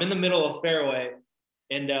 right? And I'm in the middle of fairway.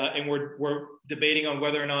 And we're debating on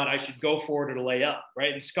whether or not I should go for it or lay up,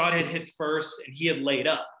 right? And Scott had hit first, and he had laid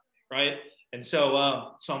up, right? And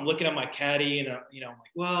so so I'm looking at my caddy, and I'm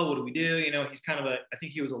like, well, what do we do? He's kind of I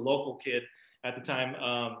think he was a local kid at the time,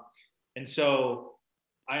 and so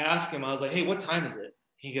I asked him, I was like, hey, what time is it?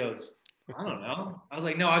 He goes, I don't know. I was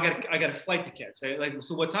like, no, I got a flight to catch. Right? Like,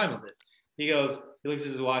 so what time is it? He looks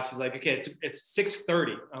at his watch. He's like, okay, it's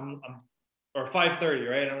 6:30. Or 5:30,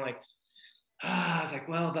 right? And I'm like. I was like,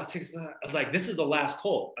 well, about 6. I was like, this is the last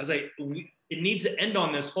hole. I was like, it needs to end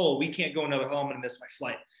on this hole. We can't go another hole. I'm going to miss my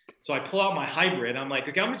flight. So I pull out my hybrid. I'm like,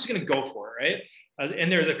 okay, I'm just going to go for it, right?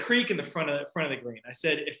 And there's a creek in the front of the green. I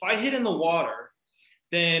said, if I hit in the water,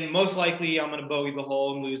 then most likely I'm going to bogey the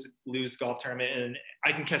hole and lose the golf tournament, and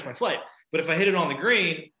I can catch my flight. But if I hit it on the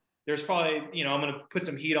green, there's probably, I'm going to put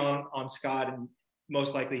some heat on Scott, and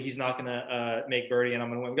most likely he's not going to make birdie, and I'm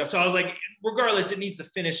going to win. So I was like, regardless, it needs to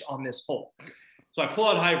finish on this hole. So I pull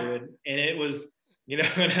out hybrid, and it was,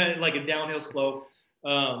 like a downhill slope.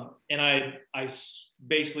 And I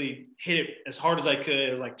basically hit it as hard as I could.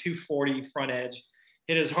 It was like 240 front edge,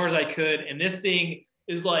 hit it as hard as I could. And this thing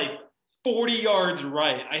is like 40 yards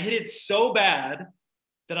right. I hit it so bad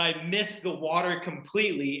that I missed the water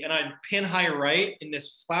completely, and I pin high right in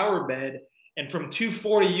this flower bed. And from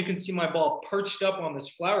 240, you can see my ball perched up on this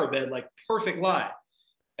flower bed, like perfect lie.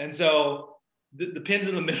 And so the pin's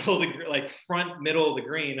in the middle of the front middle of the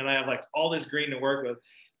green, and I have like all this green to work with.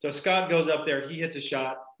 So Scott goes up there, he hits a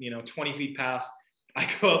shot, 20 feet past. I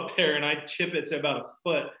go up there and I chip it to about a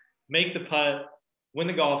foot, make the putt, win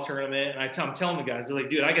the golf tournament. And I'm telling the guys, they're like,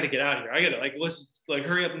 dude, I got to get out of here. I got to let's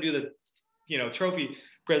hurry up and do the, trophy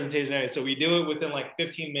presentation area. So we do it within like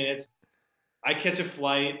 15 minutes. I catch a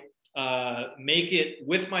flight. Make it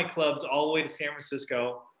with my clubs all the way to San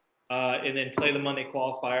Francisco, and then play the Monday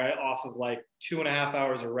qualifier off of like 2.5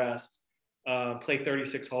 hours of rest, play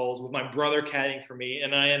 36 holes with my brother caddying for me,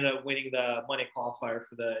 and I ended up winning the Monday qualifier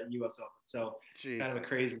for the US Open. So Jesus. kind of a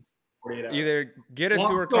crazy 48 hours. Either get a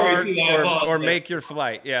tour card or make your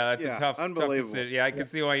flight. Yeah, that's a tough decision. Yeah, I can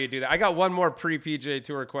see why you do that. I got one more pre-PGA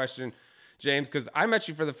Tour question, James, because I met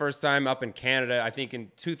you for the first time up in Canada, I think in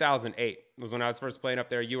 2008 was when I was first playing up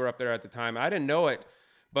there. You were up there at the time. I didn't know it,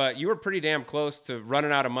 but you were pretty damn close to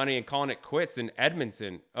running out of money and calling it quits in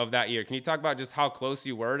Edmonton of that year. Can you talk about just how close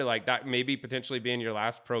you were to like that maybe potentially being your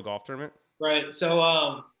last pro golf tournament? Right.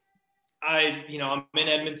 So I'm in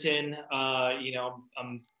Edmonton.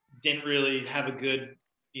 Didn't really have a good,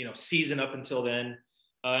 season up until then.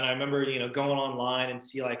 And I remember, going online and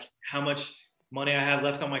see like how much money I had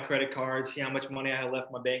left on my credit card, see how much money I had left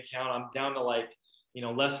in my bank account. I'm down to like,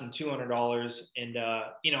 less than $200. And,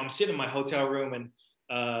 I'm sitting in my hotel room, and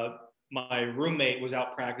my roommate was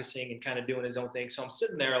out practicing and kind of doing his own thing. So I'm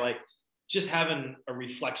sitting there like just having a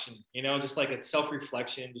reflection, just like a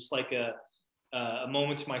self-reflection, just like a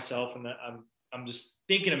moment to myself. And I'm just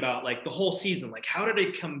thinking about like the whole season, like how did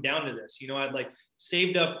it come down to this? I'd like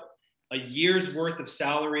saved up a year's worth of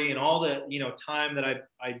salary and all the, time that I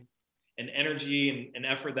and energy and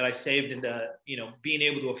effort that I saved into, being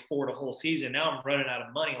able to afford a whole season. Now I'm running out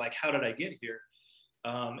of money. Like, how did I get here?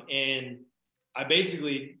 And I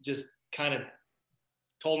basically just kind of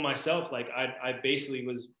told myself, like, I basically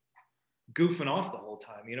was goofing off the whole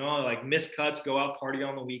time, like miss cuts, go out party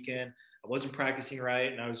on the weekend. I wasn't practicing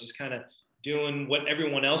right. And I was just kind of doing what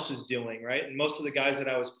everyone else was doing. Right. And most of the guys that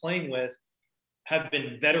I was playing with have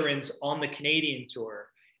been veterans on the Canadian tour.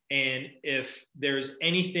 And if there's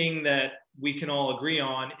anything that we can all agree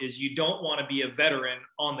on is you don't want to be a veteran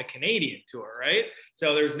on the Canadian tour, right?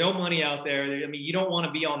 So there's no money out there. I mean, you don't want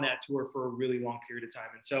to be on that tour for a really long period of time.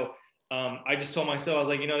 And so I just told myself, I was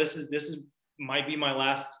like, this is might be my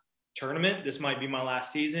last tournament. This might be my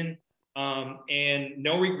last season. And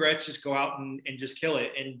no regrets, just go out and just kill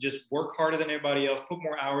it and just work harder than everybody else, put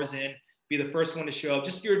more hours in, be the first one to show up,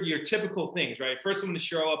 just your typical things, right? First one to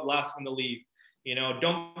show up, last one to leave.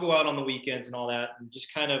 Don't go out on the weekends and all that, and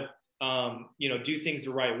just kind of, do things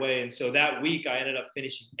the right way. And so that week I ended up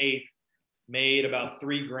finishing 8th, made about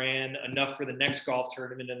 $3,000, enough for the next golf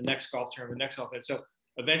tournament and the next golf tournament, the next golf tournament. So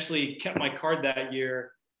eventually kept my card that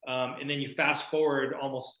year. And then you fast forward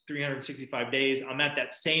almost 365 days. I'm at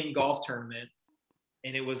that same golf tournament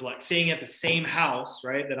and it was like staying at the same house,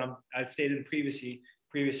 right? That I'd stayed in the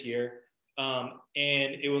previous year. And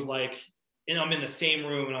it was like, and I'm in the same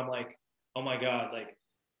room, and I'm like, oh my God, like,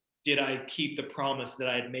 did I keep the promise that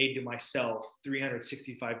I had made to myself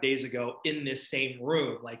 365 days ago in this same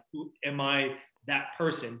room? Like, am I that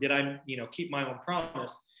person? Did I, keep my own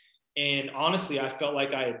promise? And honestly, I felt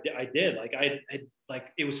like I did. Like like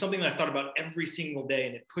it was something that I thought about every single day,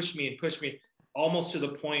 and it pushed me almost to the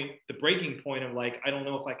breaking point of like, I don't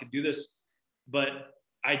know if I could do this, but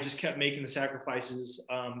I just kept making the sacrifices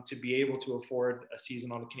to be able to afford a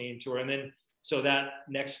season on the Canadian Tour. And then, so that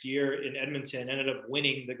next year in Edmonton, ended up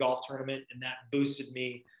winning the golf tournament, and that boosted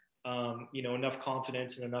me, enough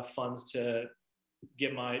confidence and enough funds to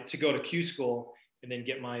go to Q school and then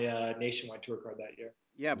get my nationwide tour card that year.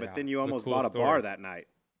 Yeah, but then you almost bought a bar that night.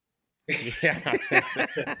 Yeah.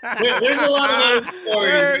 There's a lot of other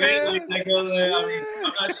stories, right? Like that goes there. I mean,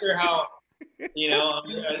 I'm not sure how,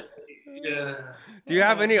 Do you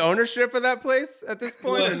have any ownership of that place at this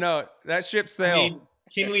point, or no? That ship sailed.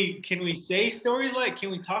 Can we say stories like?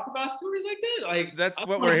 Can we talk about stories like that? Like, that's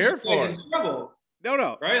what we're here for. In trouble,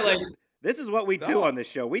 no, right? Like, this is what we do on this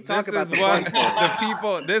show. We talk about the fun stories. the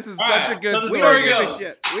people. This is such a good story. We don't give a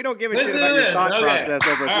shit. We don't give a shit about your thought process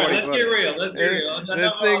over a 20 Let's get real.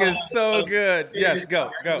 This thing is so good. Yes,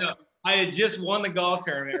 go. No, I had just won the golf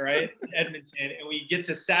tournament, right, in Edmonton, and we get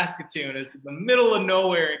to Saskatoon. It's the middle of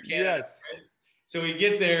nowhere in Canada. Yes. Right? So we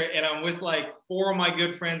get there, and I'm with like 4 of my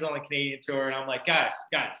good friends on the Canadian Tour, and I'm like, guys.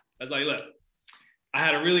 I was like, look, I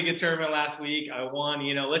had a really good tournament last week. I won.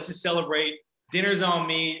 Let's just celebrate. Dinner's on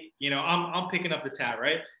me. I'm picking up the tab,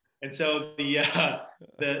 right? And so the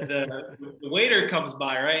waiter comes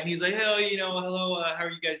by, right? And he's like, hey, hello, how are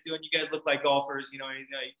you guys doing? You guys look like golfers. You're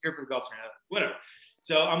here for the golf tournament, whatever.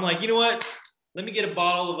 So I'm like, you know what? Let me get a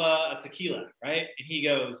bottle of a tequila, right? And he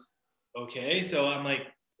goes, okay. So I'm like,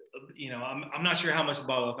 I'm not sure how much the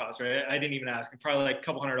bottle costs, right? I didn't even ask him, probably like a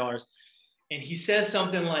couple $100. And he says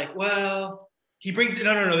something like, well, he brings it.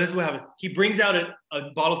 No. This is what happened. He brings out a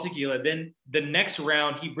bottle of tequila. Then the next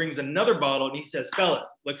round, he brings another bottle, and he says,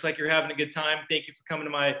 fellas, looks like you're having a good time. Thank you for coming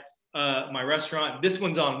to my restaurant. This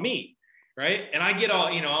one's on me. Right. And I get all,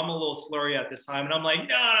 I'm a little slurry at this time, and I'm like,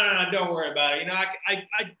 no, don't worry about it.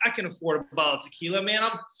 I can afford a bottle of tequila, man.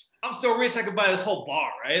 I'm so rich, I could buy this whole bar,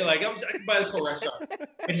 right? Like I could buy this whole restaurant.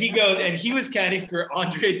 And he goes, and he was caddying for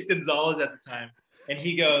Andres Gonzalez at the time. And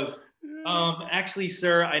he goes, actually,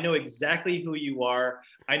 sir, I know exactly who you are.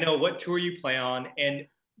 I know what tour you play on. And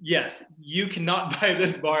yes, you cannot buy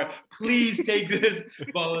this bar. Please take this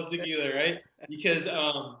bottle of tequila, right? Because,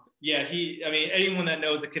 anyone that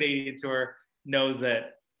knows the Canadian Tour knows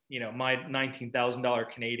that, my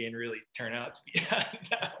 $19,000 Canadian really turned out to be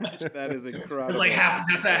that much. That is incredible. It's like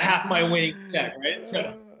half my winning check, right?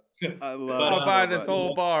 So, I love I'll it buy so this much.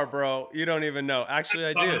 whole bar, bro. You don't even know. Actually,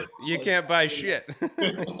 I do. You can't buy shit.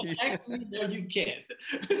 Actually, no, you can't.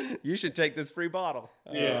 You should take this free bottle.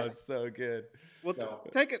 Yeah. Oh, it's so good. Well,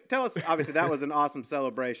 tell us. Obviously, that was an awesome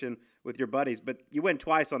celebration with your buddies, but you win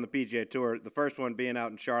twice on the PGA Tour. The first one being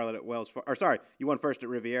out in Charlotte at you won first at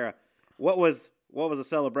Riviera. What was a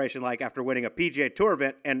celebration like after winning a PGA Tour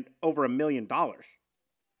event and over $1 million?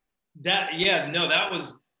 That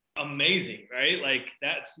was amazing, right? Like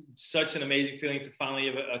that's such an amazing feeling to finally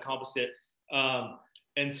have accomplished it.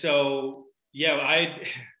 And so, yeah, I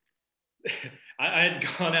had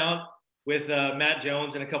gone out with Matt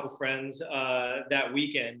Jones and a couple friends that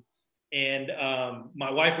weekend, and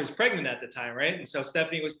my wife was pregnant at the time, right? And so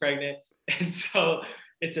Stephanie was pregnant, and so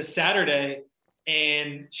it's a Saturday,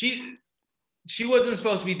 and she wasn't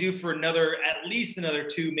supposed to be due for at least another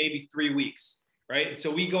 2, maybe 3 weeks, right? And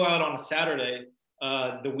so we go out on a Saturday,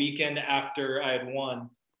 the weekend after I had won,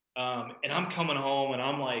 and I'm coming home, and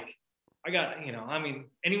I'm like, I got,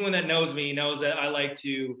 anyone that knows me knows that I like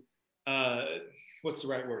to, what's the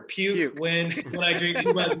right word? Puke. When I drink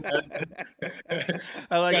too much.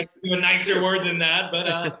 I like a nicer word than that,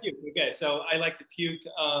 but puke. Okay, so I like to puke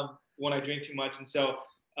when I drink too much, and so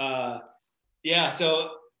so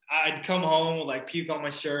I'd come home with like puke on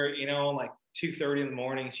my shirt, like 2:30 in the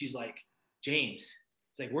morning. She's like, James,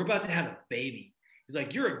 it's like, we're about to have a baby. He's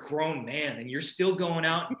like, you're a grown man and you're still going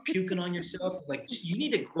out and puking on yourself. Like, you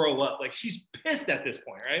need to grow up. Like, she's pissed at this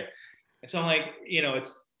point, right? And so I'm like,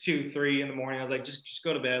 it's 2-3 in the morning. I was like, just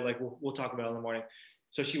go to bed. Like, we'll talk about it in the morning.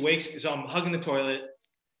 So she wakes me. So I'm hugging the toilet.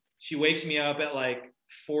 She wakes me up at like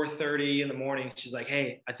 4:30 in the morning. She's like,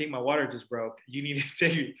 hey, I think my water just broke. You need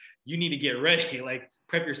to get ready. Like,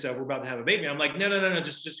 prep yourself. We're about to have a baby. I'm like, no.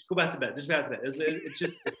 Just go back to bed. Just go back to bed. It's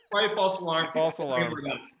just probably a false alarm. False alarm.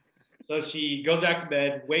 So she goes back to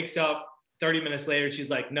bed, wakes up, 30 minutes later, she's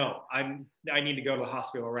like, no, I need to go to the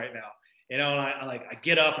hospital right now. And I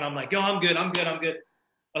get up and I'm like, no, I'm good. I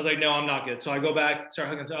was like, no, I'm not good. So I go back, start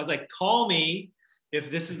hugging. So I was like, call me if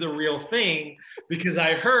this is the real thing, because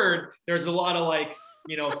I heard there's a lot of like,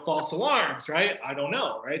 false alarms, right? I don't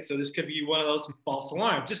know, right? So this could be one of those false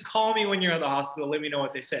alarms. Just call me when you're at the hospital. Let me know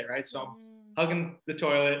what they say, right? So I'm hugging the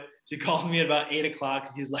toilet. She calls me at about 8 o'clock.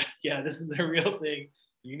 She's like, yeah, this is the real thing.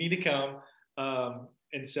 You need to come.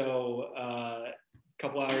 And so a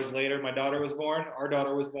couple hours later, my daughter was born. Our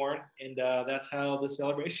daughter was born. And that's how the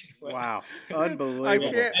celebration went. Wow.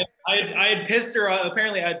 Unbelievable. I had pissed her off.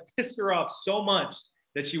 Apparently, I had pissed her off so much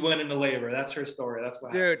that she went into labor. That's her story. That's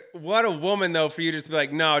what happened. Dude, what a woman, though, for you to just be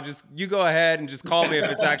like, no, just you go ahead and just call me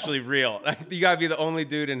if it's actually real. You got to be the only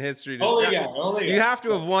dude in history. Only guy. You have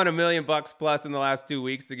to have won $1 million plus in the last 2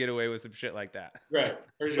 weeks to get away with some shit like that. Right.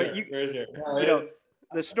 For sure. But for sure.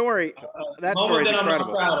 The story, that story is that incredible. I'm not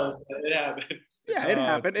proud of, but it happened. Yeah, it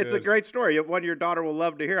happened. It's a good. great story. One your daughter will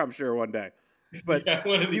love to hear, I'm sure, one day. But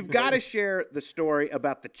you've got to share the story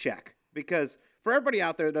about the check, because for everybody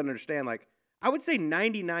out there that doesn't understand, like, I would say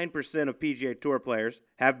 99% of PGA Tour players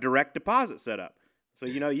have direct deposit set up. So,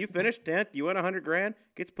 you finish 10th, you win $100,000,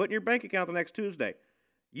 gets put in your bank account the next Tuesday.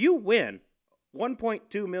 You win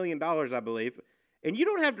 $1.2 million, I believe, and you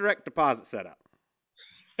don't have direct deposit set up.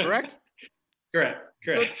 Correct? Correct.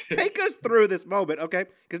 So take us through this moment, okay?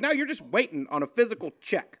 Because now you're just waiting on a physical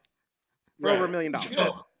check for over $1 million.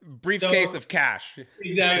 Briefcase of cash.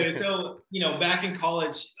 Exactly. So, back in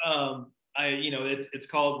college, it's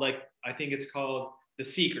called, like, I think it's called The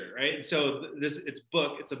Secret, right? And so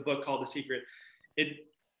it's a book called The Secret.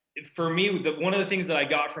 For me, one of the things that I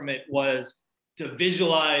got from it was to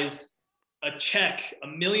visualize a check,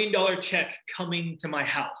 $1 million check coming to my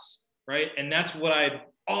house, right? And that's what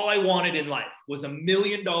all I wanted in life was $1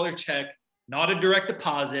 million check, not a direct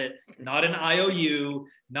deposit, not an IOU,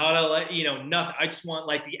 not nothing. I just want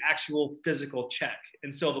like the actual physical check.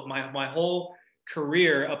 And so my whole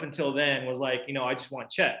career up until then was like, I just want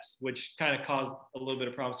checks, which kind of caused a little bit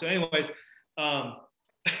of problems. So anyways,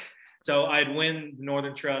 so I'd win the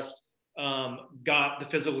Northern Trust, got the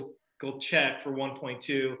physical check for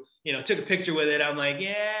 1.2, took a picture with it. I'm like,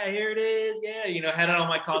 yeah, here it is. Yeah. Had it on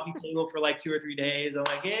my coffee table for like 2 or 3 days. I'm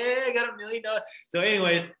like, yeah, I got $1 million. So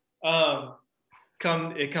anyways,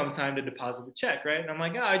 it comes time to deposit the check. Right. And I'm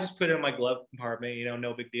like, I just put it in my glove compartment,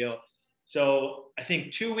 no big deal. So I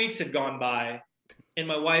think 2 weeks had gone by and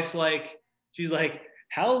my wife's like, she's like,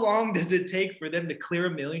 how long does it take for them to clear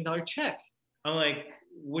 $1 million check? I'm like,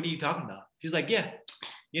 what are you talking about? She's like, yeah.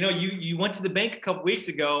 You went to the bank a couple weeks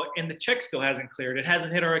ago and the check still hasn't cleared. It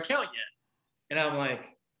hasn't hit our account yet. And I'm like,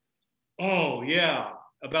 oh yeah,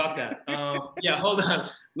 about that. Yeah, hold on.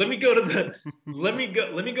 Let me go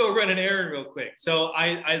run an errand real quick. So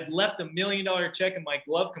I left $1 million check in my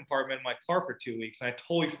glove compartment in my car for 2 weeks and I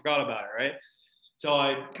totally forgot about it, right? So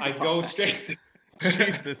I go straight to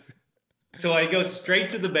Jesus. So I go straight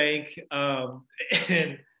to the bank,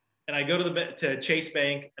 and I go to Chase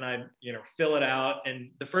Bank and I, fill it out.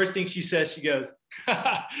 And the first thing she says, she goes,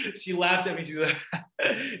 she laughs at me. She's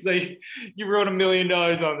like, you wrote $1 million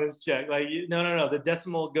on this check. Like, no. The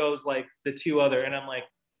decimal goes like the two other. And I'm like,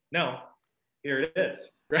 no, here it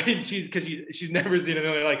is. Right. She's never seen $1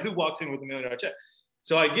 million. Like, who walks in with $1 million check?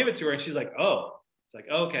 So I give it to her and she's like, oh, it's like,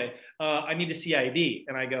 okay, I need to see ID.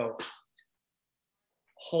 And I go,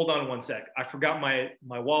 hold on one sec. I forgot my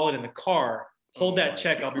wallet in the car. Hold that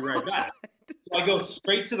check. I'll be right back. So I go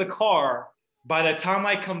straight to the car. By the time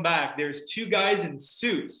I come back, there's 2 guys in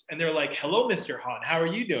suits and they're like, hello, Mr. Hahn. How are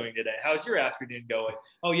you doing today? How's your afternoon going?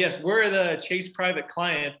 Oh, yes, we're the Chase private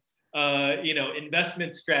client,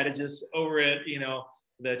 investment strategists over at,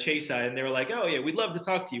 the Chase side. And they were like, oh yeah, we'd love to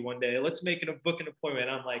talk to you one day. Let's book an appointment.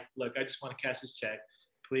 I'm like, look, I just want to cash this check,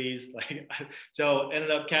 please. So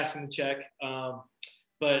ended up cashing the check.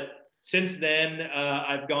 But since then,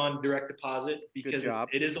 I've gone direct deposit because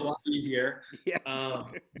it is a lot easier. Yes.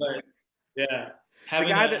 But yeah,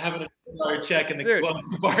 having a check in the glove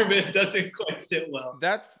compartment doesn't quite sit well.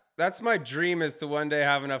 That's my dream, is to one day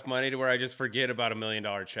have enough money to where I just forget about $1 million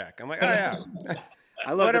check. I'm like, oh yeah.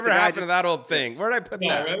 I love whatever happened to that old thing? Where'd I put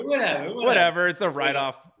that? Right, whatever. It's a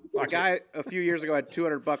write-off. A guy a few years ago had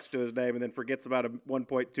 $200 to his name and then forgets about a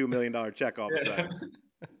 $1.2 million check all of a sudden.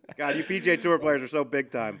 God, you PGA Tour players are so big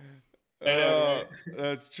time. Oh,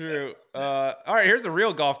 that's true. All right, here's a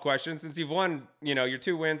real golf question. Since you've won, your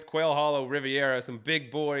 2 wins, Quail Hollow, Riviera, some big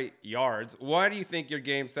boy yards, why do you think your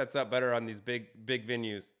game sets up better on these big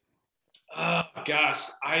venues? Gosh,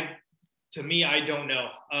 to me, I don't know.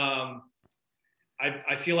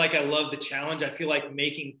 I feel like I love the challenge. I feel like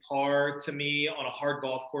making par to me on a hard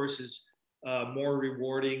golf course is more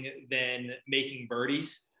rewarding than making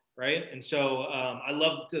birdies, right? And so I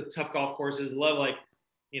love the tough golf courses. Love like,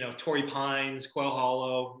 Torrey Pines, Quail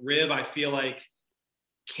Hollow, Rib. I feel like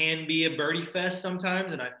can be a birdie fest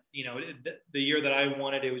sometimes. And the year that I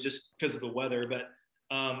won it, it was just because of the weather. But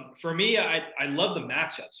for me, I love the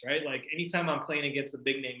matchups, right? Like anytime I'm playing against a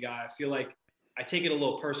big name guy, I feel like I take it a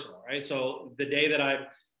little personal, right? So the day that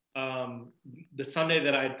the Sunday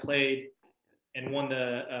that I had played and won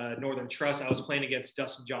the Northern Trust, I was playing against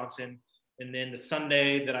Dustin Johnson. And then the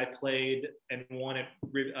Sunday that I played and won at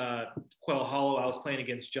Quail Hollow, I was playing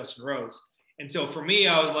against Justin Rose. And so for me,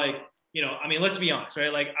 I was like, let's be honest,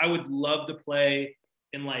 right? Like I would love to play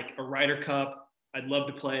in like a Ryder Cup. I'd love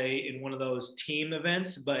to play in one of those team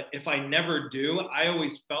events. But if I never do, I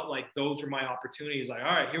always felt like those were my opportunities. Like,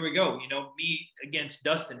 all right, here we go. Me against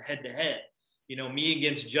Dustin head to head. Me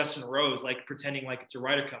against Justin Rose, like pretending like it's a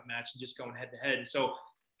Ryder Cup match and just going head to head. So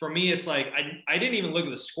for me, it's like I didn't even look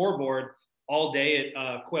at the scoreboard all day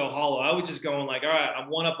at Quail Hollow. I was just going like, all right, I'm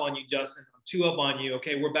 1 up on you, Justin. I'm 2 up on you.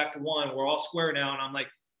 Okay, we're back to 1. We're all square now. And I'm like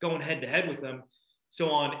going head to head with them.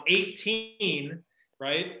 So on 18,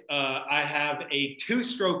 right, I have a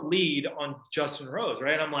 2-stroke lead on Justin Rose,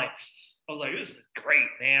 right? I was like, this is great,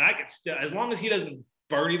 man. I can still, as long as he doesn't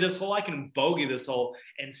birdie this hole, I can bogey this hole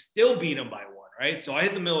and still beat him by 1, right? So I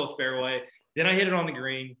hit the middle of the fairway. Then I hit it on the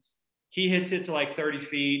green. He hits it to like 30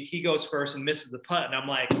 feet. He goes first and misses the putt. And I'm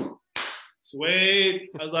like, sweet.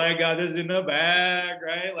 I was like, I got this in the bag,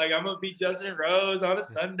 right? Like I'm going to beat Justin Rose on a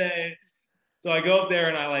Sunday. So I go up there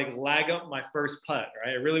and I like lag up my first putt,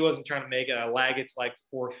 right? I really wasn't trying to make it. I lag it to like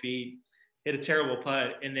 4 feet, hit a terrible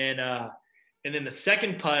putt. And then the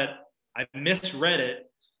second putt, I misread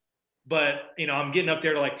it. But, I'm getting up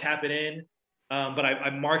there to like tap it in. But I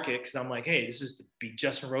mark it because I'm like, hey, this is to beat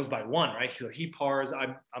Justin Rose by 1, right? So he pars,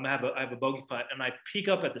 I have a bogey putt. And I peek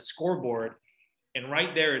up at the scoreboard. And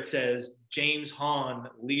right there it says James Hahn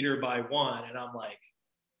leader by 1. And I'm like,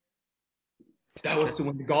 that was to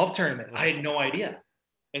win the golf tournament. I had no idea.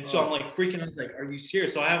 And so I'm like freaking out, like, are you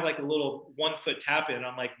serious? So I have like a little 1-foot tap in.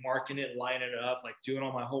 I'm like marking it, lining it up, like doing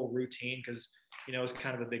all my whole routine because, it was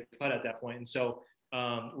kind of a big putt at that point. And so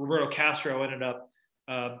Roberto Castro ended up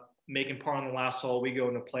making par on the last hole. We go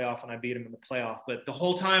into playoff and I beat him in the playoff. But the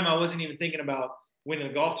whole time I wasn't even thinking about winning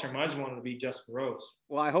the golf tournament. I just wanted to beat Justin Rose.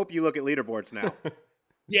 Well, I hope you look at leaderboards now.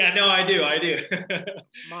 Yeah, no, I do.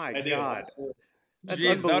 My God. That's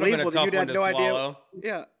Jeez, unbelievable that you had no swallow.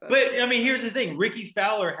 idea. Yeah. But, here's the thing. Ricky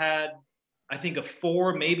Fowler had, I think, a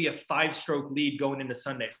 4, maybe a 5-stroke lead going into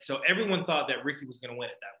Sunday. So everyone thought that Ricky was going to win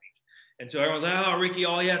it that week. And so everyone's like, oh, Ricky,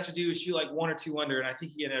 all he has to do is shoot like 1 or 2 under. And I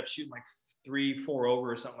think he ended up shooting like 3, 4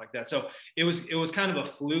 over or something like that. So it was kind of a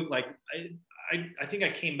fluke. Like I think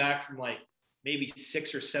I came back from like maybe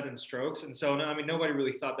 6 or 7 strokes. And so, nobody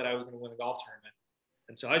really thought that I was going to win the golf tournament.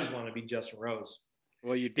 And so I just wanted to beat Justin Rose.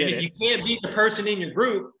 Well, you did. And if you can't beat the person in your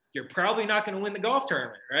group, you're probably not going to win the golf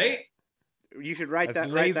tournament, right? You should write that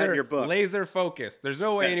in your book. Laser focus. There's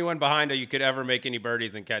no way anyone behind you could ever make any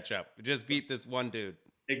birdies and catch up. Just beat this one dude.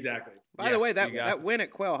 Exactly. By the way, that win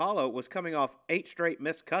at Quail Hollow was coming off 8 straight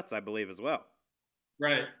missed cuts, I believe, as well.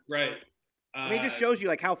 Right. It just shows you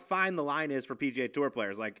like how fine the line is for PGA Tour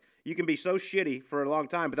players. Like you can be so shitty for a long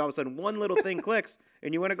time, but all of a sudden one little thing clicks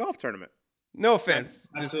and you win a golf tournament. No offense.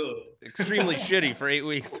 Absolutely. Just extremely shitty for 8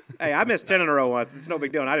 weeks. Hey, I missed 10 in a row once. It's no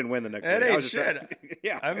big deal. And I didn't win the next week. Ain't shit.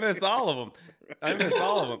 Yeah. I miss all of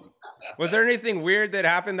them. Was there anything weird that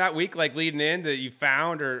happened that week, like leading in, that you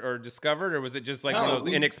found or discovered? Or was it just like one of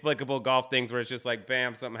those inexplicable golf things where it's just like,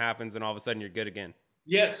 bam, something happens and all of a sudden you're good again?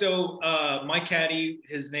 Yeah, so my caddy,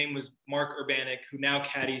 his name was Mark Urbanik, who now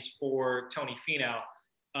caddies for Tony Finau.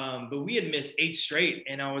 But we had missed 8 straight.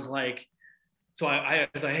 And I was like, so I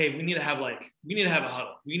was like, hey, we need to have a huddle.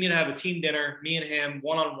 We need to have a team dinner, me and him,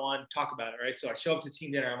 one-on-one, talk about it, right? So I show up to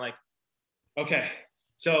team dinner. I'm like, okay,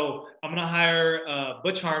 so I'm going to hire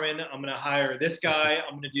Butch Harmon. I'm going to hire this guy.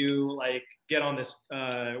 I'm going to get on this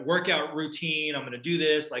workout routine. I'm going to do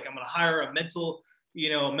this. Like, I'm going to hire a mental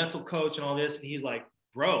coach and all this. And he's like,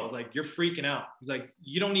 bro, I was like, you're freaking out. He's like,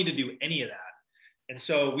 you don't need to do any of that. And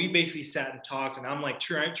so we basically sat and talked, and I'm like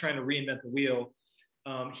trying to reinvent the wheel.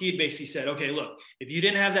 He had basically said, okay, look, if you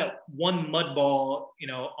didn't have that one mud ball,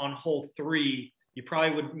 on hole 3, you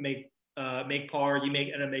probably would make par. You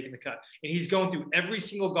end up making the cut. And he's going through every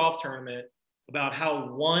single golf tournament about how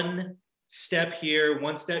one step here,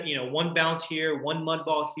 one step, one bounce here, one mud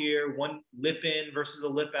ball here, one lip in versus a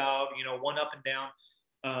lip out, one up and down,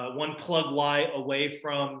 one plug lie away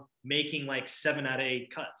from making like 7 out of 8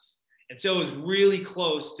 cuts. And so it was really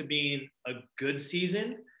close to being a good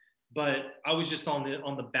season. but I was just on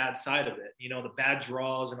the bad side of it, the bad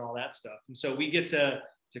draws and all that stuff. And so we get to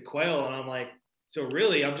Quail, and I'm like, so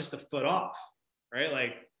really, I'm just a foot off, right?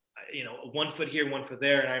 Like, 1 foot here, 1 foot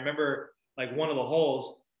there. And I remember like one of the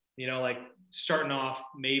holes, like starting off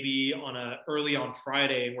maybe early on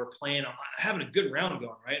Friday, and we're playing, I'm having a good round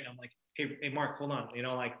going, right? And I'm like, hey Mark, hold on,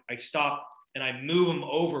 like I stop and I move him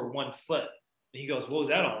over 1 foot. And he goes, what was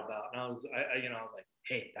that all about? And I was like,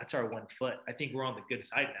 hey, that's our 1 foot. I think we're on the good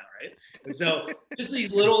side now, right? And so just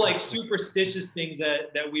these little like superstitious things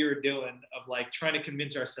that we were doing, of like trying to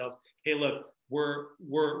convince ourselves, hey, look, we're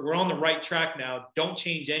on the right track now. Don't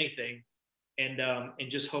change anything, and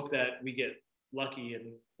just hope that we get lucky, and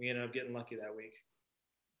we ended up getting lucky that week.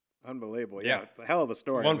 Unbelievable. Yeah, it's a hell of a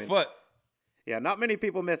story. 1 foot. Yeah, not many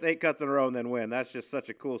people miss 8 cuts in a row and then win. That's just such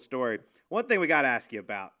a cool story. One thing we got to ask you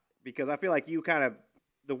about, because I feel like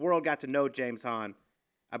the world got to know James Hahn.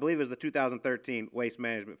 I believe it was the 2013 Waste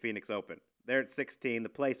Management Phoenix Open. They're at 16. The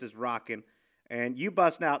place is rocking. And you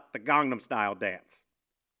bust out the Gangnam Style dance.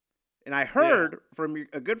 And I heard from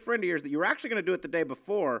a good friend of yours that you were actually going to do it the day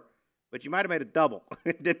before, but you might have made a double.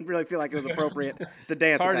 It didn't really feel like it was appropriate to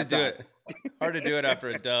dance. It's hard at to that do time. it. Hard to do it after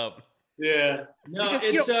a dub. Yeah. No, Because,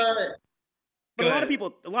 it's But Go a lot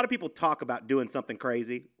ahead. of people talk about doing something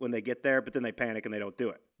crazy when they get there, but then they panic and they don't do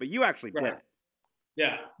it. But you actually did Right. it.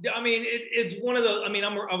 Yeah, I mean, it's one of those. I mean,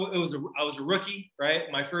 I was a rookie, right?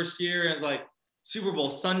 My first year, and it's like Super Bowl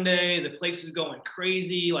Sunday. The place is going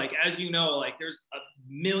crazy. Like, as you know, like there's a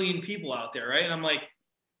million people out there, right? And I'm like,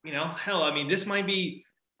 hell, I mean, this might be.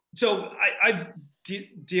 So I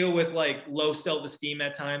deal with like low self-esteem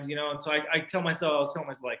at times, and so I was telling myself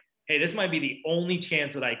like, hey, this might be the only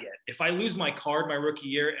chance that I get. If I lose my card my rookie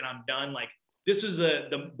year and I'm done, like this is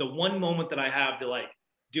the one moment that I have to like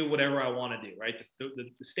do whatever I want to do, right? The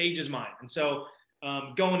stage is mine. And so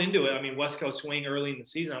going into it, I mean, West Coast swing early in the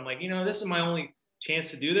season, I'm like, this is my only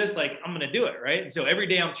chance to do this. Like, I'm going to do it, right? And so every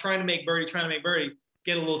day I'm trying to make birdie,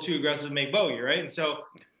 get a little too aggressive and make bogey, right? And so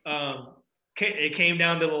it came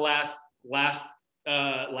down to the last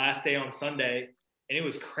day on Sunday, and it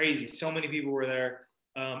was crazy. So many people were there.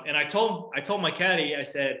 And I told my caddy, I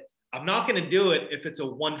said, I'm not going to do it if it's a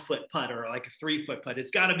 1 foot putt or like a 3 foot putt.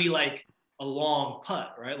 It's got to be like a long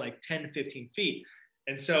putt, right? Like 10, 15 feet.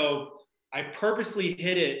 And so I purposely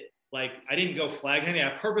hit it. Like, I didn't go flag hunting. I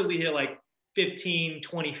purposely hit like 15,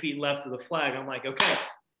 20 feet left of the flag. I'm like, okay,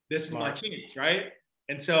 this is my chance, right?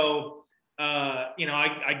 And so,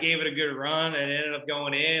 I gave it a good run and it ended up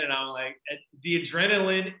going in. And I'm like, the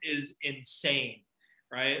adrenaline is insane,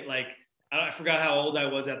 right? Like, I forgot how old I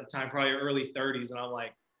was at the time, probably early 30s. And I'm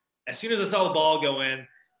like, as soon as I saw the ball go in,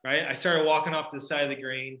 right, I started walking off to the side of the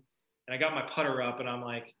green, and I got my putter up, and I'm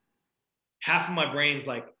like, half of my brain's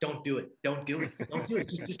like, don't do it.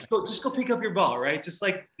 Just go pick up your ball, right? Just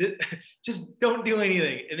don't do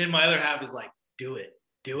anything. And then my other half is like, do it,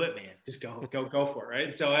 man. Just go for it, right?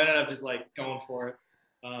 And so I ended up just like going for it.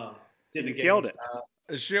 You killed it.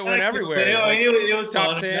 The shit went everywhere. It was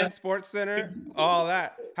Top fun. 10, Sports Center, all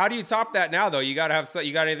that. How do you top that now, though? You got to have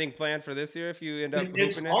you got anything planned for this year if you end up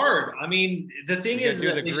It's hooping hard. I mean, the thing it? You is guys do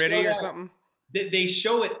that the they gritty show or that- something? They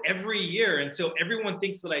show it every year, and so everyone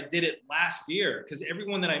thinks that I did it last year, because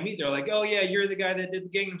everyone that I meet, they're like, "Oh yeah, you're the guy that did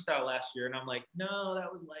the Gangnam Style last year," and I'm like, "No, that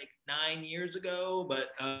was like 9 years ago." But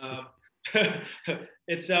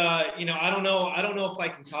it's I don't know if I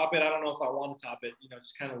can top it. I don't know if I want to top it.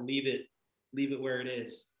 Just kind of leave it where it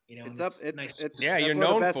is. It's and up. nice. Yeah, that's you're one of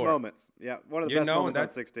known the best for it. moments. Yeah, one of the You're best known. moments on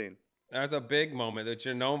That's- 16. That's a big moment that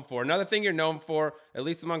you're known for. Another thing you're known for, at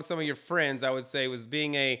least among some of your friends, I would say, was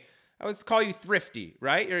being I would call you thrifty,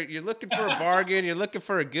 right? You're looking for a bargain. You're looking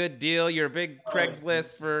for a good deal. You're a big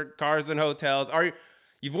Craigslist for cars and hotels.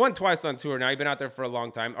 You've won twice on tour now. You've been out there for a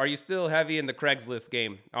long time. Are you still heavy in the Craigslist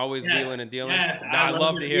game? Always wheeling and dealing? Yes, I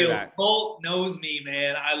love a to hear deal. that. Colt knows me,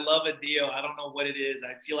 man. I love a deal. I don't know what it is.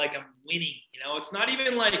 I feel like I'm winning. It's not even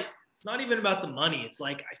about the money. It's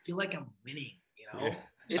like I feel like I'm winning. Yeah.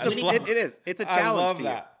 It's Winning. it is. It's a I challenge love to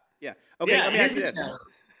that. you. Yeah. Okay. Yeah, let me it ask you is a this: challenge.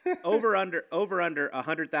 over under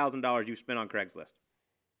 $100,000 you spent on Craigslist.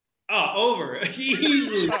 Oh, over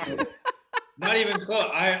easily. Not even close.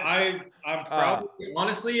 I'm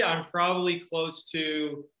probably close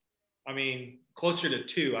to. I mean, closer to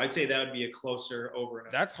 2. I'd say that would be a closer over and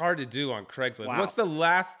over. That's hard to do on Craigslist. Wow. What's the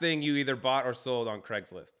last thing you either bought or sold on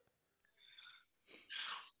Craigslist?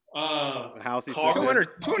 The house he Car. sold.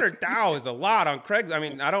 200,000 is a lot on Craigslist. I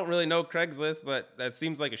mean, I don't really know Craigslist, but that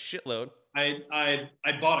seems like a shitload. I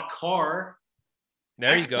bought a car. There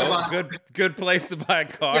you Actually, go. I bought- Good place to buy a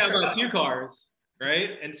car. Yeah, I bought 2 cars, right?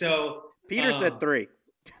 And so Peter said 3.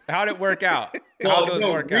 How'd it work out? Well, How'd those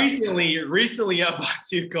no, work out? recently I bought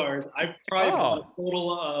 2 cars. I probably Oh. bought a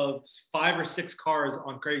total of 5 or 6 cars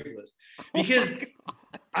on Craigslist because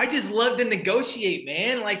I just love to negotiate,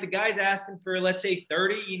 man. Like the guy's asking for, let's say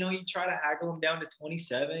 30, you try to haggle them down to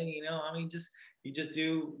 27, I mean, you just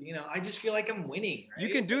do, I just feel like I'm winning. Right?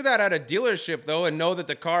 You can do that at a dealership though, and know that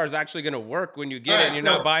the car is actually going to work when you get it. Right, And you're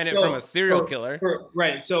not buying it from a serial killer.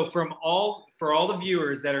 Right. So for all the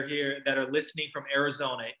viewers that are here that are listening from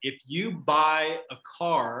Arizona, if you buy a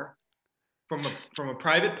car from a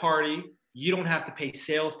private party, you don't have to pay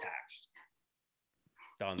sales tax.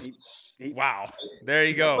 Done. Wow. There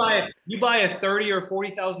you go. You buy a $30,000 or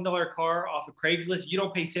 $40,000 car off of Craigslist, you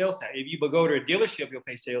don't pay sales tax. If you go to a dealership, you'll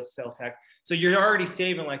pay sales tax. So you're already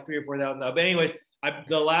saving like $3,000 or $4,000. But anyways,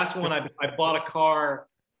 the last one I bought a car,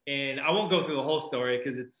 and I won't go through the whole story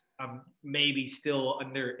because it's maybe still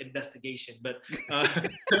under investigation. But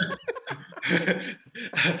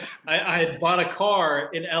I had bought a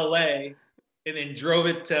car in LA and then drove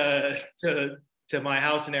it to my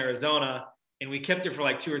house in Arizona. And we kept it for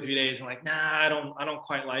like 2 or 3 days. I'm like, nah, I don't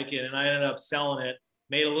quite like it. And I ended up selling it,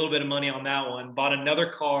 made a little bit of money on that one, bought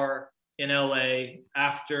another car in LA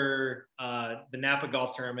after the Napa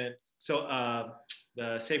Golf Tournament, so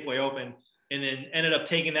the Safeway Open, and then ended up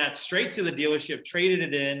taking that straight to the dealership, traded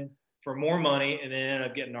it in for more money, and then ended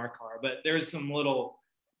up getting our car. But there's some little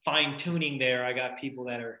fine tuning there. I got people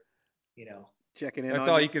that are, checking in. That's on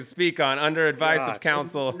all you you can speak on under advice God. of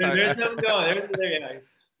counsel. there's something going.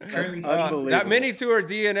 That's That unbelievable. That mini tour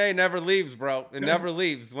DNA never leaves, bro. It never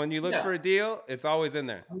leaves. When you look Yeah. for a deal, it's always in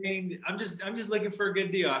there. I mean, I'm just looking for a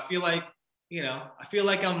good deal. I feel like,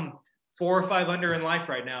 I'm 4 or 5 under in life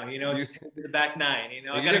right now. Just to the back 9. I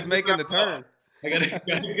You're gotta just making the turn. I gotta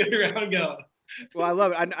get around going. Well, I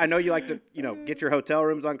love it. I know you like to, get your hotel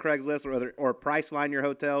rooms on Craigslist or price line your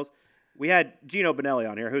hotels. We had Gino Benelli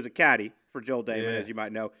on here, who's a caddy for Joel Damon, Yeah. as you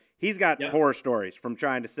might know. He's got Yep. horror stories from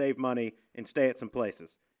trying to save money and stay at some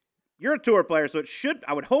places. You're a tour player, so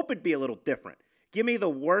I would hope it'd be a little different. Give me the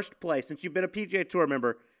worst place, since you've been a PGA Tour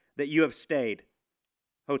member, that you have stayed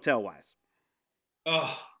hotel-wise.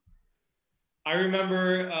 Oh, I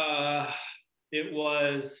remember it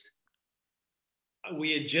was,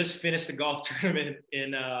 we had just finished a golf tournament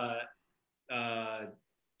in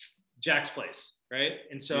Jack's place, right?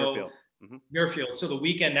 And so Muirfield. Muirfield. So the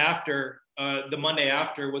weekend after, the Monday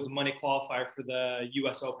after was a Monday qualifier for the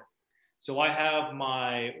U.S. Open. So I have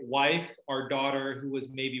my wife, our daughter, who was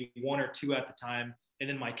maybe 1 or 2 at the time, and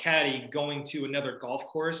then my caddy going to another golf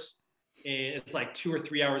course. And it's like 2 or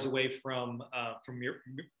 3 hours away from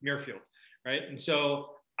Muirfield, right? And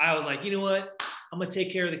so I was like, you know what? I'm gonna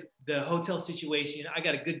take care of the hotel situation. I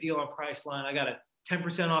got a good deal on Priceline. I got a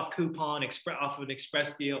 10% off coupon off of an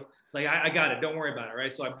express deal. Like I got it. Don't worry about it,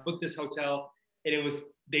 right? So I booked this hotel, and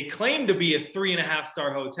they claimed to be a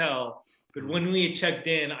 3.5-star hotel. But when we had checked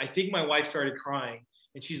in, I think my wife started crying,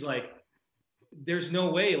 and she's like, "There's no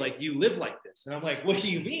way, like you live like this." And I'm like, "What do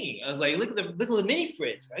you mean?" I was like, "Look at the mini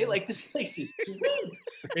fridge, right? Like this place is sweet."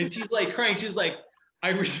 And she's like crying. She's like, "I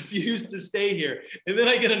refuse to stay here." And then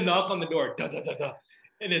I get a knock on the door, da da da da,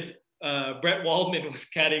 and it's Brett Waldman was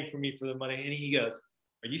caddying for me for the money, and he goes,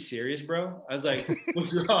 "Are you serious, bro?" I was like,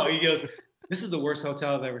 "What's wrong?" He goes, "This is the worst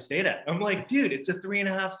hotel I've ever stayed at." I'm like, "Dude, it's a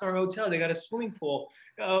 3.5-star hotel. They got a swimming pool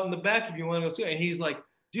out in the back if you want to go swim." And he's like,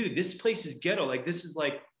 "Dude, this place is ghetto. Like this is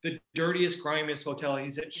like the dirtiest, grimiest hotel a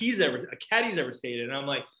caddy's ever stayed in." And I'm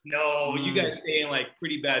like, "No, you guys stay in like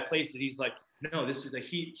pretty bad places." He's like, "No, this is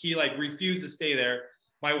he like refused to stay there."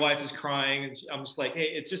 My wife is crying, and I'm just like, "Hey,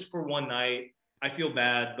 it's just for one night. I feel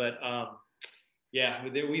bad, but yeah,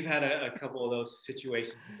 we've had a couple of those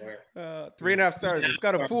situations where 3.5 stars. It's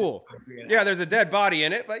got a pool. Yeah, there's a dead body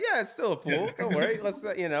in it, but yeah, it's still a pool. Don't worry.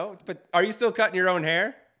 But are you still cutting your own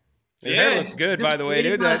hair? Your hair looks good, by the way,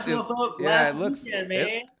 dude. It looks.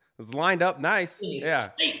 It's lined up nice. Yeah.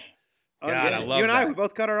 God, I love you and I, that. we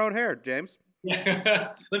both cut our own hair, James. Let me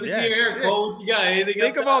Yeah, see your hair, shit. Cole. What you got? Anything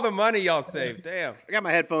Think else? of all the money y'all saved. Damn. I got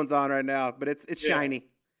my headphones on right now, but it's shiny.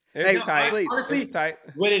 It's Hey, tight. please. Honestly, It's tight.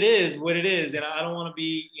 what it is, and I don't want to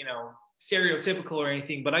be, stereotypical or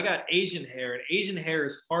anything, but I got Asian hair, and Asian hair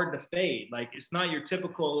is hard to fade. Like it's not your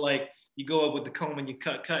typical, like you go up with the comb and you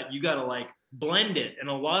cut. You got to like blend it. And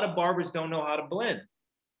a lot of barbers don't know how to blend.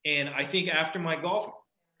 And I think after my golf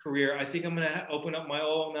career, I think I'm going to open up my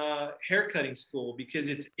own hair cutting school because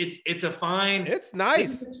it's a fine. It's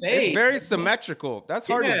nice. It's It's very symmetrical. That's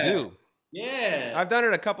hard to do. Yeah. I've done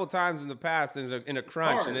it a couple times in the past in a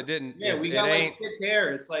crunch, and it didn't. Yeah, we it got ain't. like thick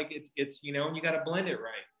hair. It's like it's and you got to blend it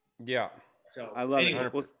right. Yeah. So I love anyway,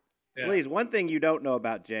 it. Well, yeah. Sleaze, one thing you don't know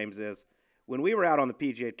about James is when we were out on the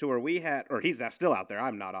PGA Tour, we had, or he's still out there.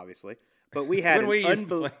 I'm not, obviously, but we had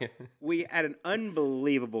we had an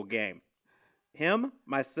unbelievable game. Him,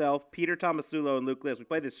 myself, Peter Tomasulo, and Luke List. We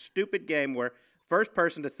played this stupid game where first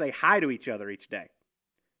person to say hi to each other each day.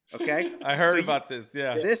 Okay, I heard about this.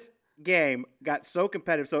 Yeah, this game got so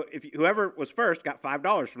competitive. So if whoever was first got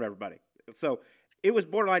 $5 from everybody. So it was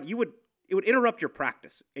borderline. It would interrupt your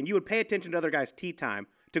practice, and you would pay attention to other guys' tee time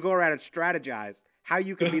to go around and strategize how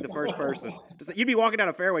you could be the first person. You'd be walking down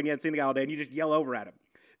a fairway and you hadn't seen the guy all day, and you just yell over at him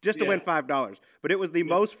just to win $5. But it was the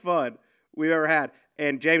most fun we ever had.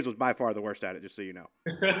 And James was by far the worst at it, just so you know.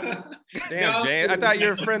 Damn, James. I thought you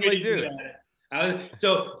were a friendly dude.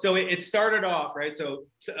 So it started off, right? So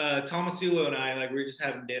Tomasulo and I, like, we were just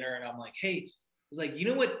having dinner, and I'm like, hey, I was like, you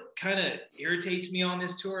know what kind of irritates me on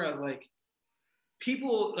this tour? I was like,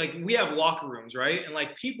 people, like, we have locker rooms, right? And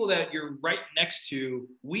like people that you're right next to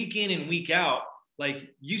week in and week out,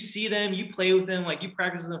 like you see them, you play with them, like you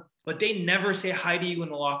practice with them, but they never say hi to you in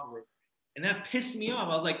the locker room. And that pissed me off.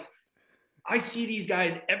 I was like, I see these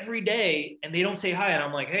guys every day and they don't say hi. And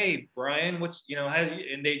I'm like, hey, Brian, what's, you know,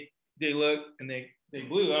 and they look and they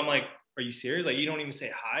blew. I'm like, are you serious? Like, you don't even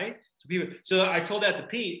say hi to people. So I told that to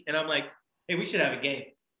Pete, and I'm like, hey, we should have a game.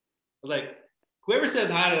 I was like, whoever says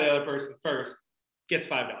hi to the other person first gets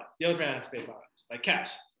 $5. The other man has to pay $5, like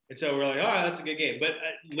cash. And so we're like, all right, that's a good game. But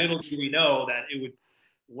little do we know that it would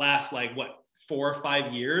last like, what, 4 or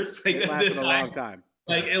 5 years? Like, it lasted a long time.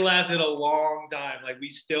 Like, it lasted a long time. Like, we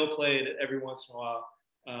still played it every once in a while,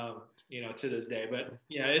 you know, to this day. But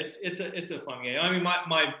yeah, it's a fun game. I mean,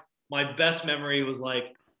 my best memory was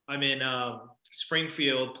like, I'm in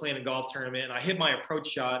Springfield playing a golf tournament, and I hit my approach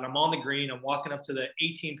shot, and I'm on the green. I'm walking up to the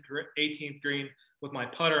 18th green with my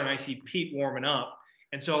putter, and I see Pete warming up.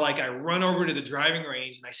 And so, like, I run over to the driving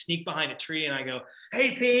range, and I sneak behind a tree, and I go,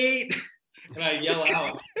 hey, Pete, and I yell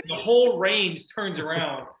out. The whole range turns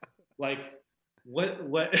around, like, what,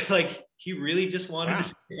 like, he really just wanted to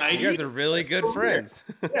say hi. You guys are really good friends.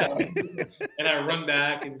 Yeah. And I run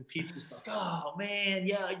back, and Pete's just like, oh, man,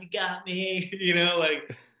 yeah, you got me. You know,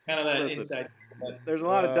 like, kind of that inside. There's a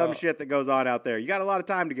lot of dumb shit that goes on out there. You got a lot of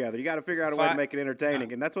time together. You got to figure out a way to make it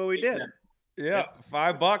entertaining, and that's what we did. Yeah,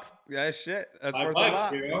 $5. That shit. That's worth a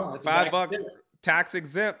lot. You know? $5 tax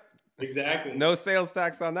exempt. Exactly. No sales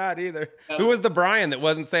tax on that either. Who was the Brian that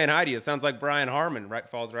wasn't saying hi to you? Sounds like Brian Harmon, right?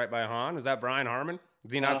 Falls right by Han. Is that Brian Harmon?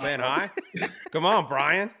 Is he not saying hi? Come on,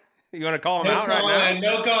 Brian. You want to call him out right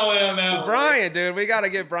now? No calling him out. Brian, dude, we got to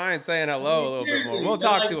get Brian saying hello a little bit more. We'll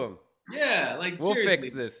talk to him. Yeah, like, we'll seriously.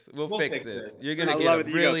 fix this. We'll fix this. You're gonna get a it.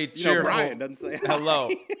 really cheerful. Brian doesn't say hi. Hello.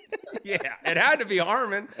 Yeah, it had to be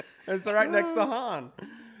Harmon. It's right next to Han.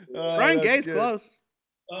 Brian Gay's close.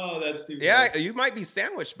 Oh, that's too. Yeah, funny. you might be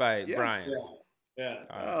sandwiched by Brian. Yeah.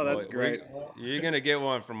 Oh, that's great. You're gonna get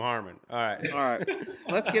one from Harmon. All right.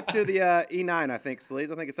 Let's get to the E9. I think,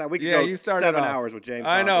 Sleaze. I think it's time we can go you 7 hours with James.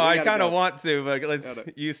 I know. I kind of want to,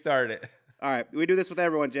 but you start it. All right, we do this with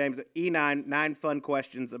everyone, James. E9, 9 fun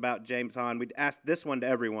questions about James Hahn. We'd ask this one to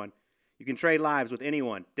everyone. You can trade lives with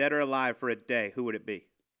anyone, dead or alive, for a day. Who would it be?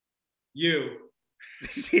 You.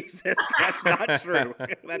 Jesus, that's not true.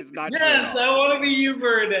 That is not true. Yes, I want to be you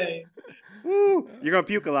for a day. Woo, you're going to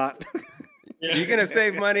puke a lot. You're going to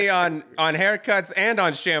save money on haircuts and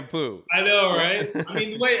on shampoo. I know, right? I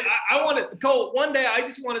mean, wait, I want to, Cole, one day I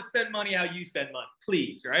just want to spend money how you spend money,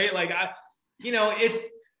 please, right? Like, I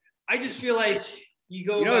just feel like you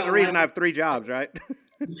go. You know, there's a reason I have 3 jobs, right?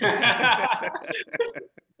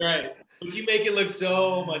 Right. But you make it look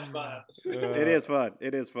so much fun. It is fun.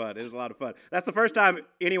 It is fun. It is a lot of fun. That's the first time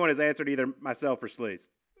anyone has answered either myself or Sleaze.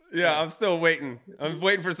 Yeah, I'm still waiting. I'm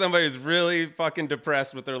waiting for somebody who's really fucking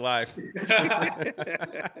depressed with their life.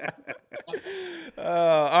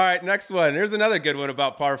 All right, next one. Here's another good one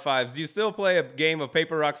about par 5s. Do you still play a game of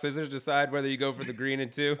paper, rock, scissors, decide whether you go for the green in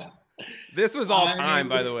 2? This was all time,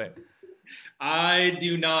 by the way. I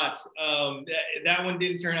do not. That one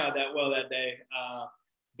didn't turn out that well that day.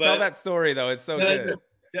 But tell that story, though. It's so good.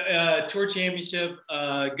 Tour championship,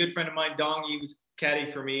 a good friend of mine, Dong, he was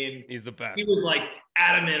caddying for me. And he's the best. He was, like,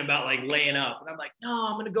 adamant about, like, laying up. And I'm like, no,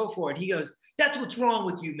 I'm going to go for it. He goes, that's what's wrong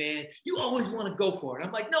with you, man. You always want to go for it.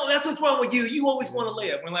 I'm like, no, that's what's wrong with you. You always want to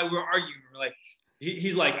lay up. We're arguing. We're like,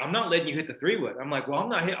 he's like, I'm not letting you hit the 3-wood. I'm like, well, I'm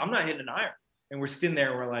not hitting an iron. And we're sitting there,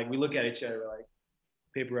 and we're like, we look at each other, we're like,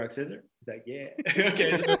 paper, rock, scissors? He's like, yeah.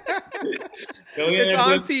 Okay. So, it's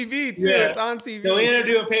on TV, too. Yeah. It's on TV. So we end up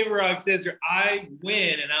doing paper, rock, scissors. I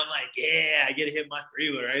win, and I'm like, yeah, I get to hit my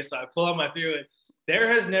 3-wood, right? So I pull out my 3-wood. There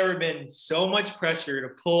has never been so much pressure to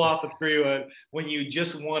pull off a 3-wood when you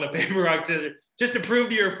just won a paper, rock, scissors, just to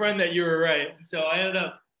prove to your friend that you were right. So I ended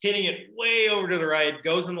up hitting it way over to the right,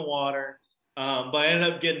 goes in the water. But I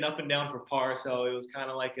ended up getting up and down for par, so it was kind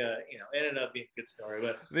of like it ended up being a good story.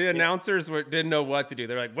 But The announcers didn't know what to do.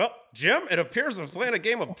 They're like, "Well, Jim, it appears we're playing a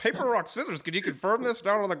game of paper, rock, scissors. Could you confirm this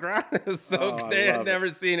down on the ground?" It was so Oh, I they had love it. never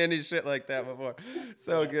seen any shit like that before.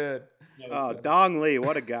 So good. Oh, Dong Lee,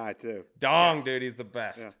 what a guy too. Dong, dude, he's the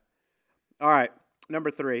best. Yeah. All right,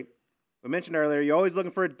 number 3. We mentioned earlier you're always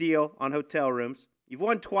looking for a deal on hotel rooms. You've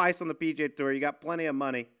won twice on the PGA Tour. You got plenty of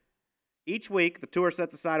money. Each week, the tour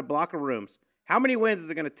sets aside a block of rooms. How many wins is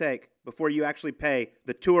it going to take before you actually pay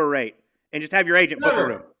the tour rate and just have your agent book a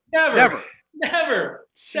room? Never.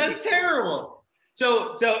 Jesus. That's terrible.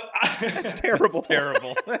 So That's terrible.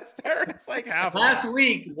 Terrible. That's terrible. It's like half. last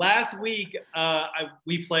week,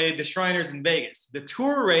 we played the Shriners in Vegas. The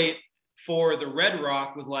tour rate for the Red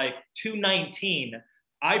Rock was like $219.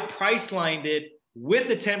 I price lined it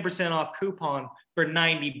with a 10% off coupon for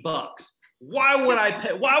 $90. Why would I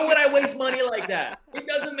pay? Why would I waste money like that? It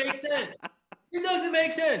doesn't make sense. It doesn't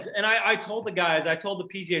make sense. And I told the guys, I told the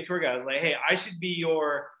PGA Tour guys, like, hey, I should be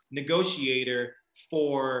your negotiator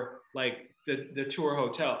for like the tour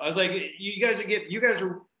hotel. I was like, you guys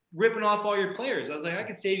are ripping off all your players. I was like, I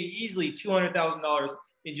could save you easily $200,000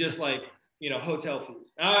 in just like, hotel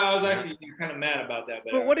fees. I was actually kind of mad about that.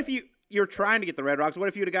 But what if you're trying to get the Red Rocks? What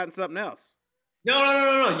if you'd have gotten something else? No.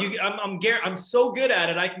 I'm so good at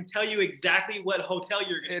it. I I can tell you exactly what hotel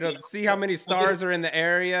you're going It'll to see how many stars are in the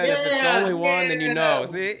area, and if it's the only one, then you know.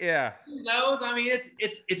 See, yeah. He knows. I mean,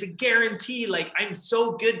 it's a guarantee. Like, I'm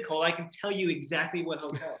so good, Cole. I can tell you exactly what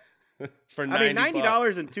hotel. For I mean, $90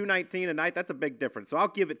 $90 and $219 a night, that's a big difference. So I'll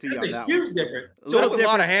give it to you That's on a that huge one. difference. A So little that's a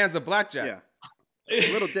lot different. of hands of blackjack. Yeah.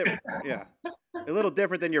 A little different. Yeah. A little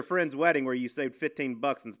different than your friend's wedding where you saved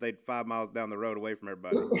 $15 and stayed 5 miles down the road away from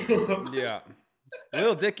everybody. Yeah.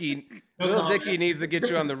 Lil Dicky needs to get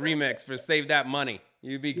you on the remix for Save That Money.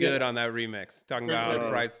 You'd be good on that remix. Talking about a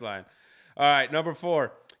price line. All right, number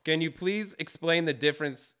 4. Can you please explain the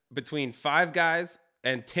difference between 5 Guys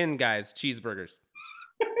and 10 Guys cheeseburgers?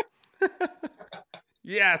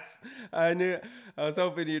 Yes, I knew. I was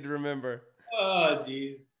hoping you'd remember. Oh,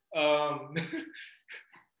 geez. Five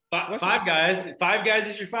Guys. Five Guys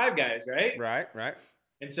is your Five Guys, right? Right.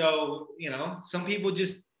 And so, some people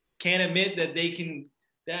just can't admit that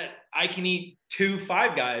I can eat 2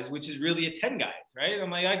 Five Guys, which is really a 10 Guys, right? I'm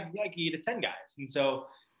like, I can eat a 10 Guys. And so,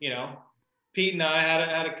 Pete and I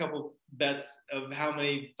had a couple bets of how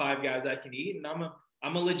many Five Guys I can eat, and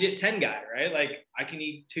I'm a legit 10 guy, right? Like, I can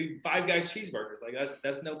eat 2 Five Guys cheeseburgers. Like,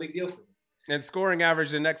 that's no big deal for me. And scoring average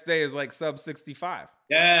the next day is like sub 65.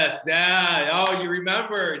 Yes, yeah. Oh, you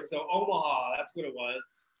remember? So Omaha, that's what it was.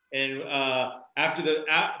 And after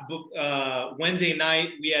the Wednesday night,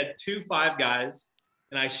 we had 2 Five Guys,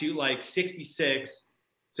 and I shoot like 66.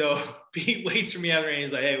 So Pete waits for me out there, and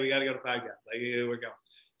he's like, "Hey, we got to go to Five Guys." Like, yeah, we're going.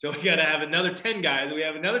 So we got to have another 10 guys. We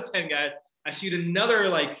have another 10 guys. I shoot another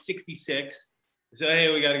like 66. So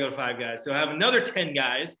hey, we got to go to Five Guys. So I have another 10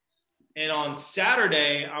 guys. And on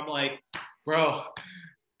Saturday, I'm like, bro,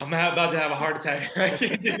 I'm about to have a heart attack. I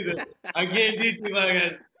can't do this. I can't do 2 Five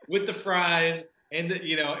Guys with the fries and the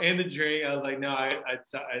drink. I was like, no, I'd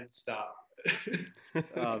stop.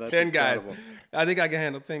 Oh, that's 10 guys. incredible. I think I can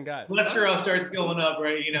handle 10 guys. Cholesterol starts going up,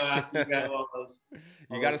 right? After you got all those.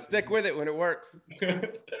 You got to stick with it when it works.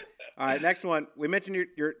 All right, next one. We mentioned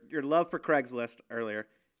your love for Craigslist earlier.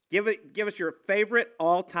 Give us your favorite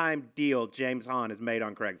all-time deal James Hahn has made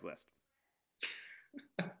on Craigslist.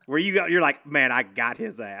 Where you're like, man, I got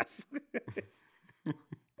his ass.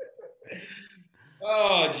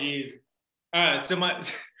 Oh, geez. All right. So my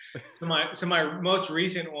most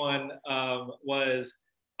recent one was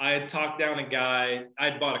I had talked down a guy. I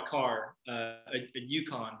had bought a car, a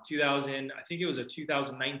Yukon 2000. I think it was a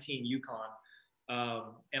 2019 Yukon,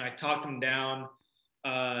 and I talked him down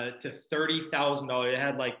to $30,000. It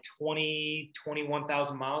had like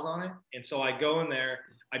 21,000 miles on it. And so I go in there.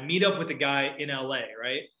 I meet up with the guy in LA,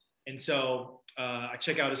 right? And so I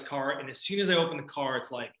check out his car, and as soon as I open the car,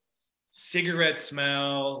 it's like cigarette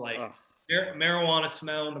smell, like marijuana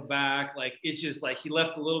smell in the back. Like, it's just like he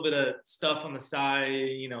left a little bit of stuff on the side,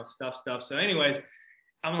 stuff. So anyways,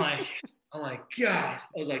 I'm like, God, I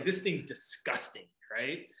was like, this thing's disgusting,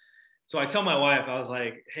 right? So I tell my wife, I was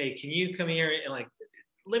like, hey, can you come here and like,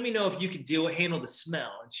 let me know if you could handle the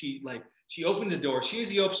smell. And she opens the door. She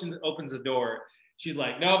usually opens the door. She's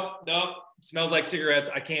like, nope, smells like cigarettes.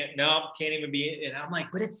 Can't even be in. And I'm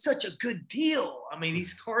like, but it's such a good deal. I mean,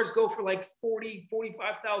 these cars go for like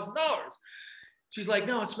 $45,000. She's like,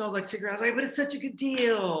 no, it smells like cigarettes. I was like, but it's such a good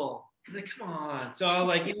deal. I was like, come on. So I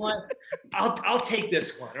was like, you know what? I'll take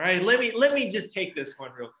this one, right? Let me just take this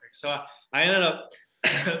one real quick. So I ended up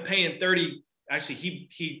paying actually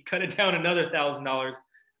he cut it down another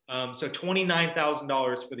 $1,000. So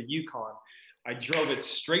 $29,000 for the Yukon. I drove it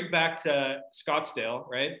straight back to Scottsdale,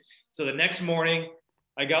 right? So the next morning,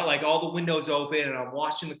 I got like all the windows open and I'm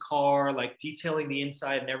washing the car, like detailing the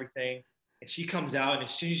inside and everything. And she comes out, and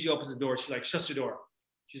as soon as she opens the door, she like shuts the door.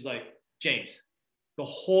 She's like, James, the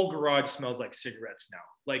whole garage smells like cigarettes now.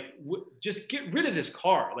 Like, just get rid of this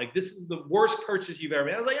car. Like, this is the worst purchase you've ever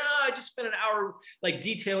made. I was like, I just spent an hour like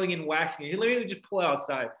detailing and waxing it. Let me just pull it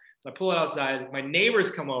outside. So I pull it outside. My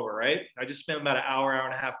neighbors come over, right? I just spent about an hour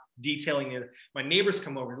and a half detailing it. My neighbors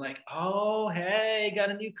come over like, oh, hey, got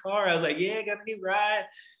a new car. I was like, yeah, got a new ride.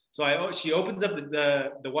 So she opens up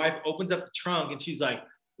the wife opens up the trunk, and she's like,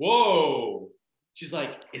 whoa. She's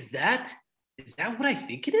like, is that what I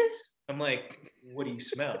think it is? I'm like, what do you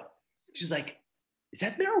smell? She's like, is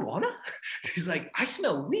that marijuana? She's like, I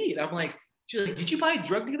smell weed. I'm like, she's like, did you buy a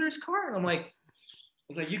drug dealer's car? And I'm like, I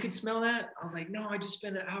was like, you can smell that? I was like, no, I just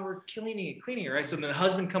spent an hour cleaning it, right? So then the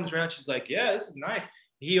husband comes around. She's like, yeah, this is nice.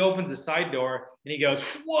 He opens the side door and he goes,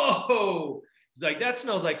 whoa. He's like, that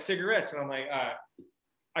smells like cigarettes. And I'm like, all right,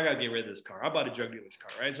 I got to get rid of this car. I bought a drug dealer's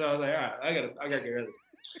car, right? So I was like, all right, I got to get rid of this.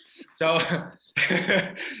 So,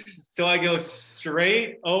 so I go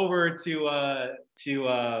straight over to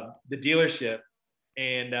the dealership,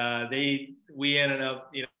 and we ended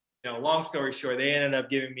up, long story short, they ended up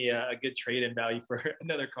giving me a good trade-in value for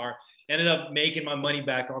another car. Ended up making my money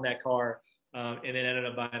back on that car, and then ended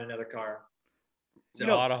up buying another car. So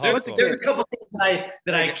a lot of hustle. there's a couple things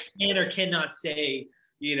that I can or cannot say,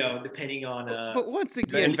 depending on. But once The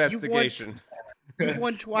again, investigation. you've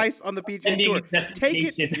won twice on the PGA Tour.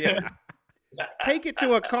 Take it, Yeah. take it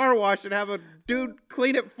to a car wash and have a dude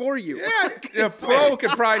clean it for you. Yeah, a pro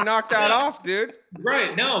could probably knock that off, dude.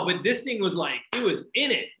 Right. No, but this thing was like, it was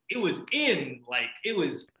in it. It was in, like, it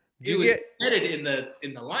was embedded in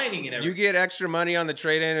the lining and Do you everything. get extra money on the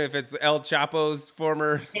trade-in if it's El Chapo's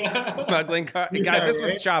former smuggling car? Yeah, Guys, this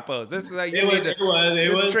was right? Chapo's. This is like It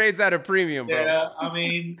was. trades at a premium, bro. Yeah, I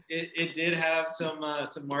mean, it did have some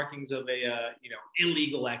markings of a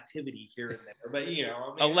illegal activity here and there, but I mean,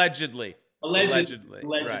 Allegedly. allegedly,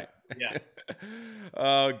 Right. Yeah.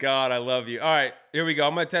 Oh, God, I love you. All right, here we go.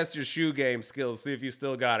 I'm going to test your shoe game skills, see if you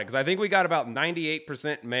still got it. Because I think we got about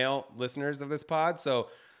 98% male listeners of this pod. So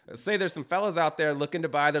say there's some fellas out there looking to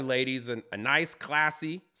buy their ladies a nice,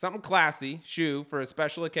 something classy shoe for a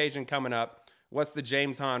special occasion coming up. What's the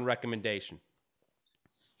James Hahn recommendation?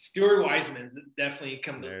 Stuart Wiseman's definitely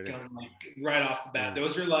come There it is. like right off the bat.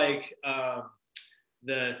 Those are like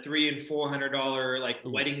the $300 and $400 like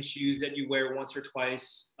wedding shoes that you wear once or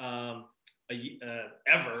twice ever,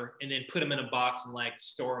 and then put them in a box and like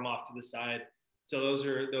store them off to the side. So those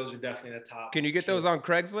are definitely the top. Can you get those on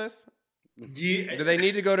Craigslist? Yeah. Do they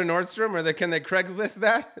need to go to Nordstrom, or can they Craigslist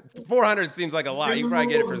that? 400 seems like a lot. You can probably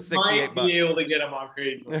get it for 68 bucks. Be able to get them on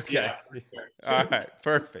Craigslist. Okay. Yeah, for sure. All right,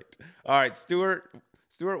 perfect. All right, Stuart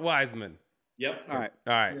Wiseman. Yep. All right.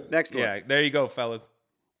 All right. Next one. Yeah, there you go, fellas.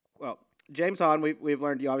 Well, James Hahn, we've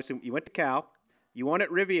learned you went to Cal, you won at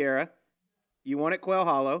Riviera, you won at Quail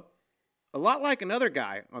Hollow, a lot like another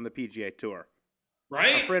guy on the PGA Tour.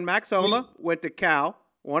 Right. Our friend Max Homa went to Cal,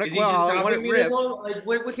 won at Is he Quail just Hollow, won at copying me this Riv. whole- like,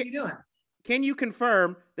 what's he doing? Can you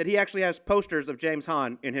confirm that he actually has posters of James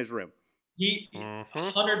Hahn in his room? He Mhm.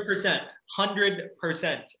 100%.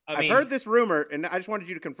 I've heard this rumor, and I just wanted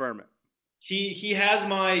you to confirm it. He has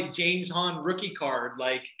my James Hahn rookie card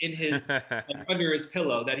like in his like, under his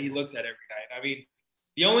pillow that he looks at every night. I mean,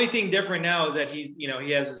 the only thing different now is that he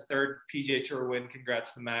has his third PGA Tour win.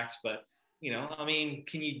 Congrats to Max, but I mean,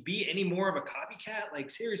 can you be any more of a copycat? Like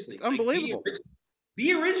seriously, It's unbelievable.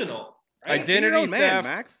 Be original. Right? Be your Identity own man, theft.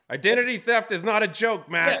 Max. Identity theft is not a joke,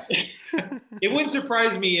 Max. Yeah. It wouldn't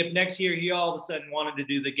surprise me if next year he all of a sudden wanted to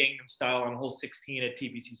do the Gangnam Style on hole 16 at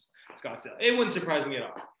TPC Scottsdale. It wouldn't surprise me at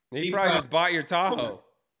all. He probably just bought your Tahoe.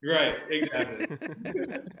 Right, exactly.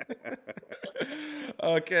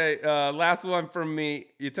 Okay, last one from me.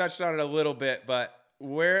 You touched on it a little bit, but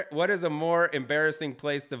what is a more embarrassing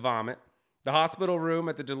place to vomit? The hospital room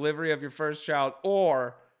at the delivery of your first child,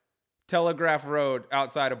 or Telegraph Road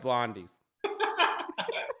outside of Blondie's?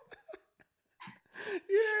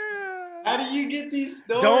 Yeah. How do you get these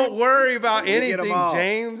stories? Don't worry about We get 'em anything, all.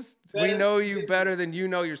 James. We know you better than you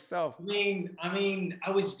know yourself. I mean,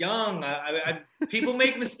 I was young. People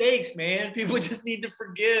make mistakes, man. People just need to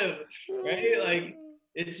forgive, right? Like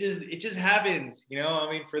it just happens, I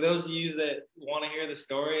mean, for those of you that want to hear the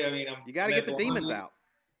story, I mean, You got to get the demons out.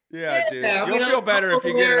 Yeah, dude. I You'll mean, feel I'm better if you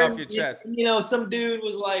over get it there, off your chest. Some dude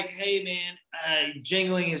was like, "Hey, man,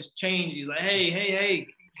 jingling his change." He's like, "Hey,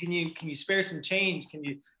 can you spare some change? Can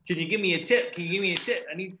you give me a tip? Can you give me a tip?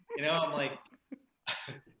 I need, I'm like,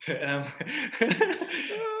 And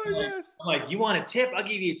Oh, yes. I'm like, you want a tip? I'll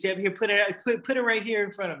give you a tip. Here, put it right here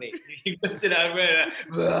in front of me. He puts it out,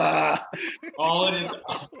 all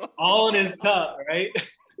in his cup, right?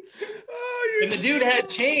 Oh, you And the dude had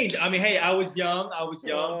change. I mean, hey, I was young,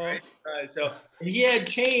 Oh. right? So he had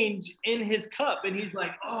change in his cup, and he's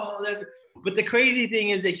like, oh, that's. But the crazy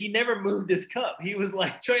thing is that he never moved his cup. He was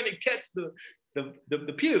like trying to catch the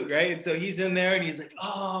puke, right? And so he's in there, and he's like,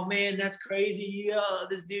 oh man, that's crazy.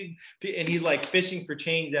 This dude, and he's like fishing for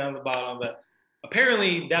change down the bottom. But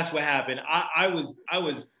apparently, that's what happened. I was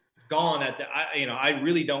gone at the. I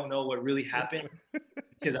really don't know what really happened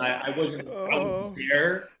because I wasn't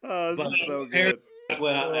there. Oh, this But is so good.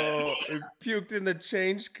 what Oh, it puked in the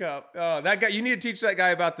change cup. Oh, that guy! You need to teach that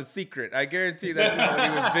guy about The Secret. I guarantee that's not what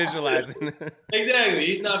he was visualizing. exactly.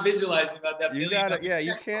 He's not visualizing about that. You feeling. gotta, yeah.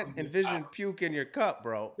 You can't envision puke in your cup,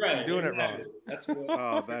 bro. Right, You're doing exactly. it wrong. That's what.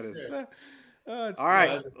 Oh, that is. It's All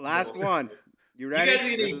right, last one. You You ready? guys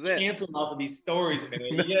are This is getting it. canceled off of these stories, man.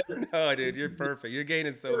 You guys, No, dude, you're perfect. You're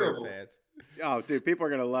gaining so many Terrible. fans. Oh, dude, people are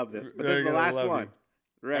gonna love this. But They're this is the gonna last love one.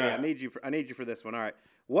 Ready? All right. I need you for this one. All right.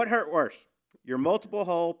 What hurt worse? Your multiple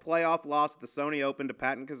hole playoff loss at the Sony Open to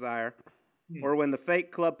Patton Kizzire, or when the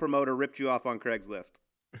fake club promoter ripped you off on Craigslist?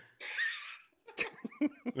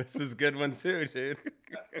 This is a good one too, dude.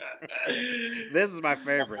 This is my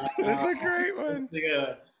favorite. This is a great one.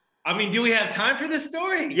 I mean, do we have time for this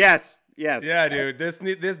story? Yes. Yes. Yeah, dude. This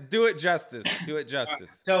do it justice. Do it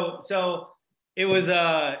justice. So it was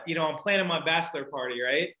I'm planning my bachelor party,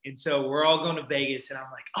 right? And so we're all going to Vegas, and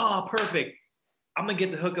I'm like, oh, perfect. I'm gonna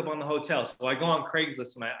get the hookup on the hotel. So I go on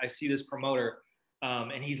Craigslist and I see this promoter,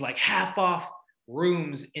 and he's like half off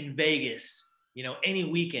rooms in Vegas, any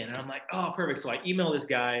weekend. And I'm like, oh, perfect. So I email this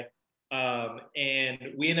guy, and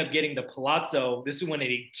we end up getting the Palazzo. This is when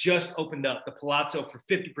it just opened up, the Palazzo for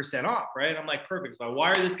 50% off, right? And I'm like, perfect. So I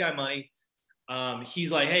wire this guy money.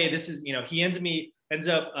 He's like, hey, this is, he ends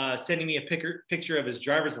up sending me a picture of his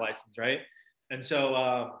driver's license, right? And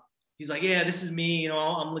so he's like, yeah, this is me,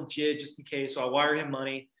 I'm legit, just in case. So I wire him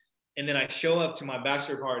money, and then I show up to my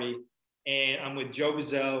bachelor party, and I'm with Joe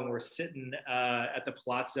Bizot, and we're sitting at the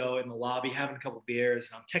Palazzo in the lobby having a couple beers,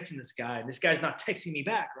 and I'm texting this guy, and this guy's not texting me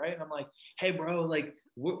back, right? And I'm like, hey, bro, like,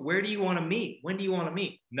 where do you want to meet? When do you want to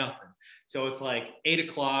meet? Nothing. So it's like 8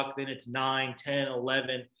 o'clock, then it's 9, 10,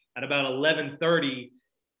 11. At about 11:30,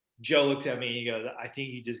 Joe looks at me and he goes, I think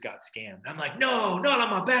you just got scammed. I'm like, no, not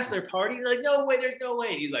on my bachelor party. He's like, no way, there's no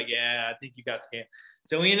way. He's like, yeah, I think you got scammed.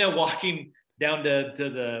 So we ended up walking down to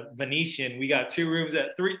the Venetian. We got two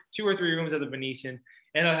or three rooms at the Venetian,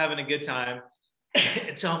 ended up having a good time.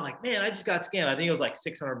 And so I'm like, man, I just got scammed. I think it was like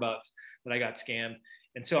 $600 that I got scammed.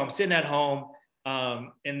 And so I'm sitting at home.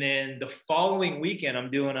 And then the following weekend,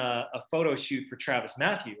 I'm doing a photo shoot for Travis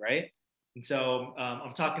Matthew, right? And so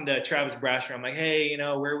I'm talking to Travis Brasher. I'm like, hey,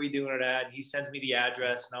 where are we doing it at? And he sends me the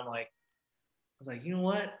address. And I was like, you know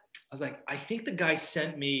what? I was like, I think the guy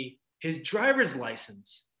sent me his driver's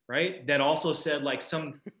license, right? That also said like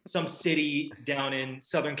some city down in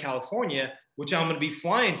Southern California, which I'm going to be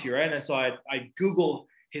flying to, right? And so I Googled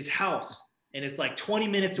his house, and it's like 20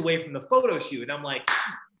 minutes away from the photo shoot. And I'm like,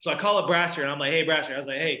 so I call up Brasher, and I'm like, hey, Brasher. I was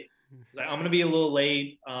like, hey, I'm going to be a little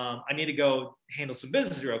late. I need to go handle some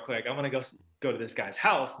business real quick. I'm going to go to this guy's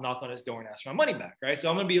house, knock on his door, and ask for my money back, right? So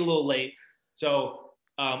I'm going to be a little late. So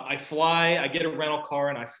I fly, I get a rental car,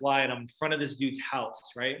 and I fly, and I'm in front of this dude's house,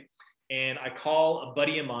 right? And I call a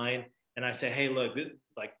buddy of mine, and I say, hey, look,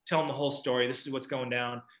 tell him the whole story. This is what's going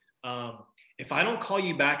down. If I don't call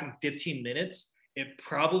you back in 15 minutes, it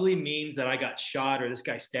probably means that I got shot or this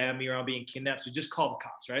guy stabbed me or I'm being kidnapped. So just call the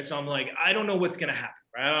cops, right? So I'm like, I don't know what's going to happen,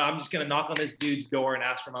 right? I'm just going to knock on this dude's door and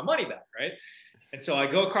ask for my money back, right? And so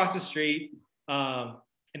I go across the street, and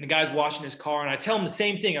the guy's washing his car, and I tell him the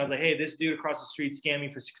same thing. I was like, hey, this dude across the street scammed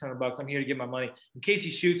me for $600. I'm here to get my money. In case he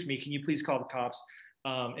shoots me, can you please call the cops?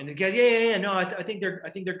 And the guy, yeah. No, I think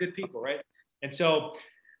they're good people, right? And so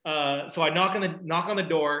I knock on the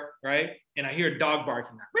door, right? And I hear a dog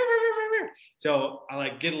barking. So I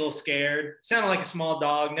get a little scared. Sounded like a small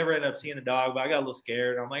dog. Never ended up seeing the dog, but I got a little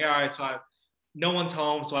scared. I'm like, all right. So no one's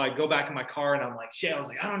home. So I go back in my car, and I'm like, shit. I was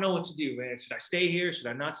like, I don't know what to do, man. Should I stay here? Should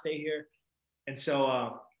I not stay here? And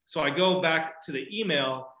so I go back to the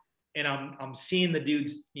email, and I'm seeing the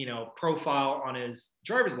dude's profile on his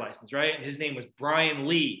driver's license, right? And his name was Brian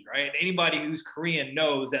Lee, right? And anybody who's Korean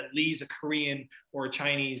knows that Lee's a Korean or a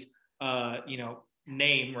Chinese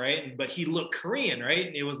name, right? But he looked Korean, right?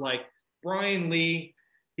 And it was like Brian Lee.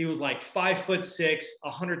 He was like 5'6",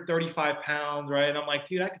 135 pounds, right? And I'm like,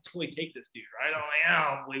 dude, I could totally take this dude, right? I'm like,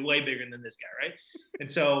 oh, I'm way bigger than this guy, right? And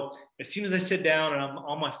so as soon as I sit down and I'm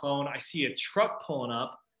on my phone, I see a truck pulling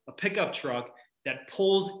up, a pickup truck that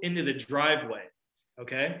pulls into the driveway,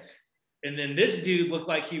 okay? And then this dude looked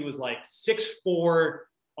like he was like 6'4",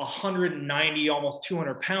 190, almost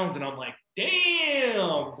 200 pounds. And I'm like,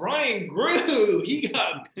 damn, Brian grew. He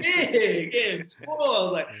got big and small. I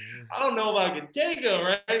was like, I don't know if I can take him,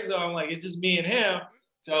 right? So I'm like, it's just me and him.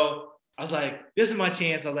 So I was like, this is my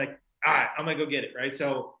chance. I was like, all right, I'm going to go get it, right?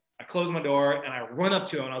 So I close my door and I run up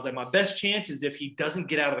to him. And I was like, my best chance is if he doesn't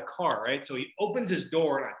get out of the car, right? So he opens his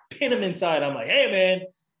door and I pin him inside. I'm like, hey, man.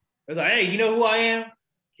 I was like, hey, you know who I am?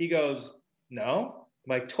 He goes, no.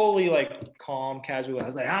 Like totally like calm, casual. I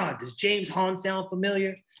was like, does James Hahn sound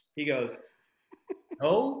familiar? He goes,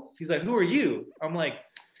 no. He's like, who are you? I'm like,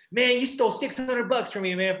 man, you stole $600 from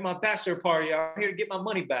me, man, for my bachelor party. I'm here to get my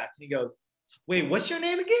money back. And he goes, wait, what's your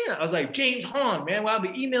name again? I was like, James Hahn, man. Well, I'll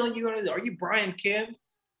be emailing you. Are you Brian Kim?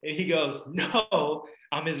 And he goes, no,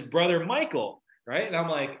 I'm his brother, Michael. Right. And I'm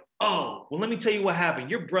like, oh, well, let me tell you what happened.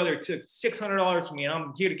 Your brother took $600 from me and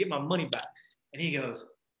I'm here to get my money back. And he goes,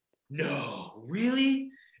 no, really?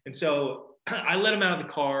 And so I let him out of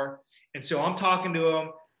the car. And so I'm talking to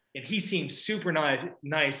him and he seems super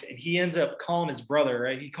nice. And he ends up calling his brother,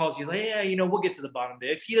 right? He's like, yeah, we'll get to the bottom of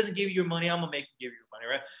it. If he doesn't give you your money, I'm going to make him give you your money,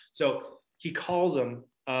 right? So he calls him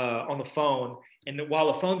on the phone. And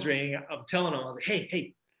while the phone's ringing, I'm telling him, I was like,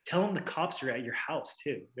 hey, tell him the cops are at your house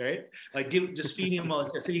too, right? Like just feeding him all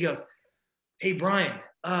this stuff. So he goes, hey, Brian,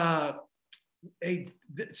 hey,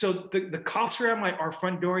 so the cops were at our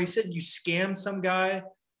front door. He said you scammed some guy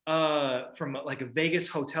from like a Vegas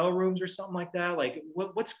hotel rooms or something like that. Like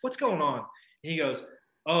what's going on? And he goes,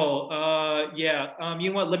 yeah. You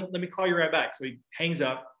know what? Let me call you right back. So he hangs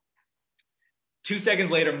up. 2 seconds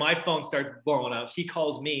later, my phone starts blowing up. He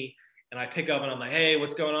calls me and I pick up and I'm like, hey,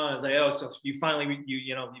 what's going on? I was like, oh, so you finally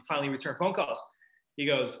return phone calls. He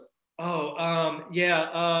goes,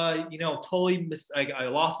 totally missed. I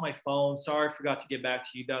lost my phone. Sorry, forgot to get back to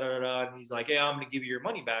you. And he's like, yeah, I'm gonna give you your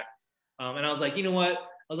money back. And I was like, you know what?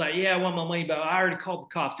 I was like, yeah, I want my money back. I already called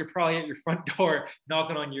the cops. They're probably at your front door,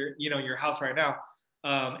 knocking on your house right now.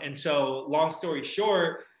 And so, long story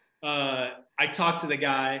short, I talked to the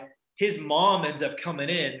guy. His mom ends up coming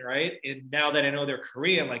in, right? And now that I know they're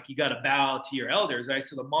Korean, like you got to bow to your elders, right?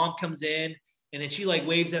 So the mom comes in. And then she like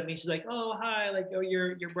waves at me. She's like, "Oh, hi!" Like, "Oh,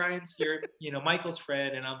 you're Brian's, Michael's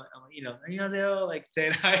friend." And I'm like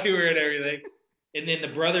saying hi to her and everything. And then the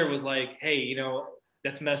brother was like, "Hey,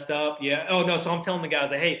 that's messed up." Yeah. Oh no. So I'm telling the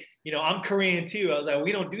guys like, "Hey, I'm Korean too." I was like,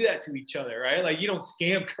 "We don't do that to each other, right? Like, you don't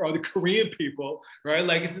scam the Korean people, right?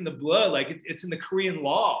 Like, it's in the blood. Like, it's in the Korean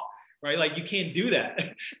law." Right? Like you can't do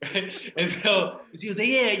that. Right? And so he was like,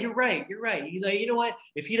 yeah, you're right. He's like, you know what?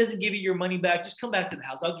 If he doesn't give you your money back, just come back to the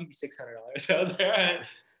house. I'll give you $600. So I was like, all right.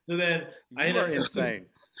 So then I ended up insane.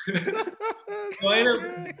 So I ended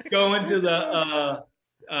up going to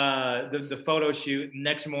the photo shoot.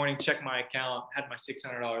 Next morning, checked my account, had my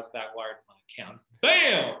 $600 back wired to my account.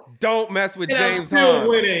 Bam! Don't mess with and James I'm still Hahn.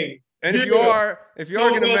 winning. And if you are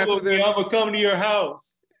gonna mess with him, I'm gonna come to your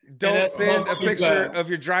house. Don't send a picture of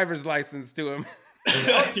your driver's license to him.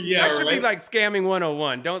 Yeah, that should be like scamming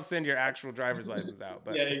 101. Don't send your actual driver's license out.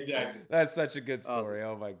 But yeah, exactly. That's such a good story.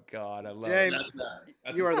 Awesome. Oh my God, I love James, it.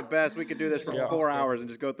 James, you are the best. We could do this for 4 hours and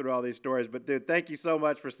just go through all these stories. But dude, thank you so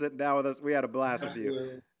much for sitting down with us. We had a blast with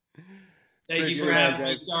you. Thank you for having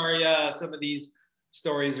me. Sorry, some of these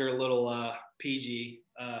stories are a little PG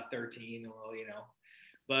 13,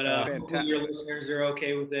 but hopefully your listeners are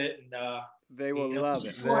okay with it, and they will love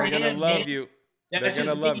it. They're gonna love you. They're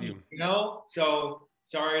gonna love you. So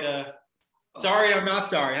sorry I'm not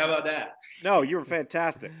sorry. How about that? No, you were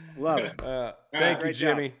fantastic. Love it. Thank you,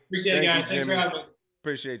 Jimmy. Job. Appreciate it, guys. Thanks for having me.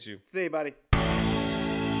 Appreciate you. See you, buddy.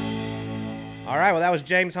 All right, well, that was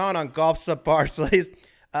James Hahn on Golf Sub Parslays.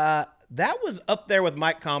 That was up there with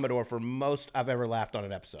Mike Commodore for most I've ever laughed on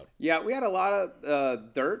an episode. Yeah, we had a lot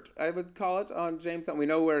of dirt, I would call it, on James Hahn. We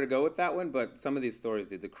know where to go with that one, but some of these stories,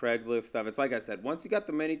 the Craigslist stuff, it's like I said, once you got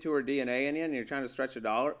the mini tour DNA in you and you're trying to stretch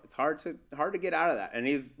 $1, it's hard to get out of that. And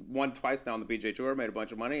he's won twice now on the PGA Tour, made a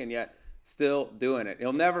bunch of money, and yet still doing it.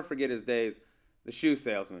 He'll never forget his days. The shoe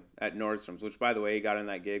salesman at Nordstrom's, which, by the way, he got in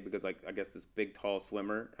that gig because, I guess this big, tall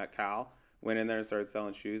swimmer at Cal went in there and started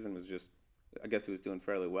selling shoes and was just, I guess he was doing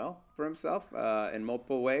fairly well for himself in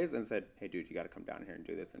multiple ways, and said, "Hey, dude, you got to come down here and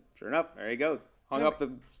do this." And sure enough, there he goes. Hung up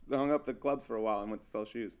the clubs for a while and went to sell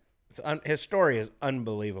shoes. His story is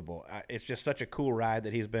unbelievable. It's just such a cool ride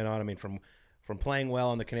that he's been on. I mean, from from playing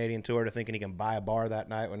well on the Canadian Tour to thinking he can buy a bar that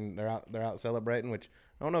night when they're out celebrating. Which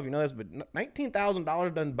I don't know if you know this, but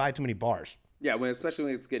 $19,000 doesn't buy too many bars. Yeah, especially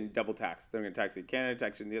when it's getting double taxed. They're going to tax you Canada,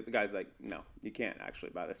 tax you. The guy's like, no, you can't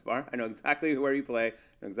actually buy this bar. I know exactly where you play,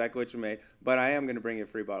 know exactly what you made, but I am going to bring you a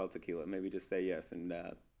free bottle of tequila. Maybe just say yes and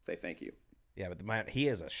say thank you. Yeah, but the man, he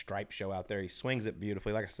is a stripe show out there. He swings it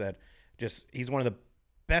beautifully. Like I said, he's one of the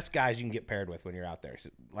best guys you can get paired with when you're out there.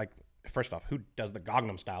 Like, first off, who does the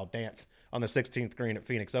Gangnam Style dance on the 16th green at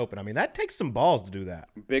Phoenix Open? I mean, that takes some balls to do that.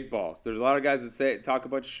 Big balls. There's a lot of guys that talk a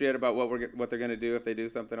bunch of shit about what they're going to do if they do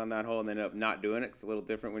something on that hole and they end up not doing it. It's a little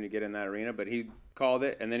different when you get in that arena, but he called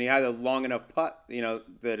it, and then he had a long enough putt,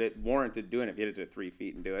 that it warranted doing it. If you hit it to 3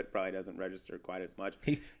 feet and do it, probably doesn't register quite as much.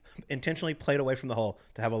 He intentionally played away from the hole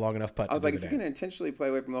to have a long enough putt. I was like, if you're going to intentionally play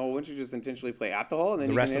away from the hole, wouldn't you just intentionally play at the hole and then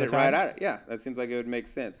you can hit it right at it? Yeah, that seems like it would make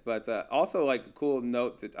sense. But also, like, a cool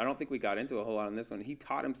note that I don't think we got into a whole lot on this one. He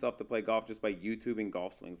taught himself to play golf just by YouTubing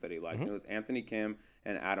golf swings that he liked. Mm-hmm. It was Anthony Kim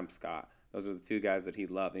and Adam Scott. Those are the two guys that he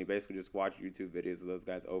loved. And he basically just watched YouTube videos of those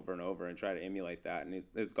guys over and over and try to emulate that. And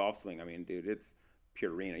his golf swing, I mean, dude, it's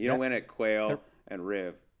Purina. You don't win at Quail and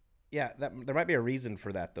Riv. Yeah, there might be a reason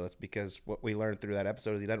for that, though. It's because what we learned through that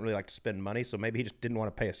episode is he doesn't really like to spend money, so maybe he just didn't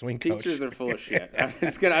want to pay a swing coach. Teachers are full of shit. I'm going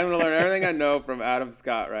to learn everything I know from Adam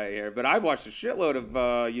Scott right here. But I've watched a shitload of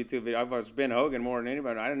YouTube videos. I've watched Ben Hogan more than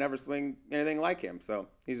anybody. I never swing anything like him, so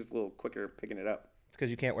he's just a little quicker picking it up. It's because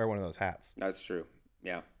you can't wear one of those hats. That's true.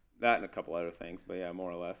 Yeah, that and a couple other things, but yeah, more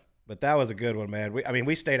or less. But that was a good one, man.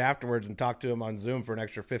 We stayed afterwards and talked to him on Zoom for an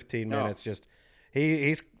extra 15 minutes. Just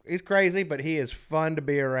he's crazy, but he is fun to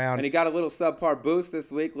be around. And he got a little subpar boost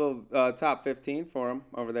this week, little top 15 for him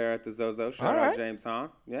over there at the Zozo. Shout out James Hahn.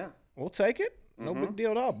 Yeah. We'll take it. No big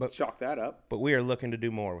deal at all. But chalk that up. But we are looking to do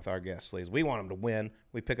more with our guest sleeves. We want them to win.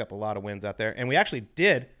 We pick up a lot of wins out there. And we actually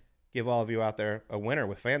did give all of you out there a winner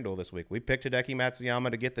with FanDuel this week. We picked Hideki Matsuyama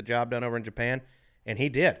to get the job done over in Japan, and he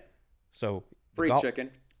did. So free chicken.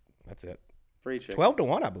 That's it. Free chicken.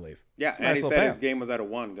 12-1, I believe. Yeah, and he said his game was at a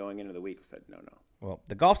 1 going into the week. I said no. Well,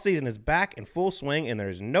 the golf season is back in full swing, and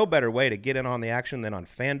there's no better way to get in on the action than on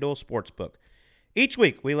FanDuel Sportsbook. Each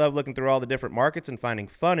week, we love looking through all the different markets and finding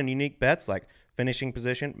fun and unique bets like finishing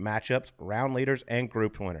position, matchups, round leaders, and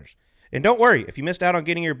group winners. And don't worry, if you missed out on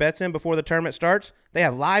getting your bets in before the tournament starts, they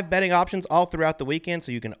have live betting options all throughout the weekend,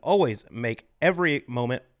 so you can always make every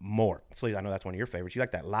moment more. Sleaze, I know that's one of your favorites. You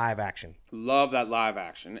like that live action. Love that live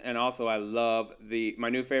action. And also, I love my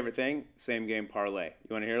new favorite thing, same game parlay.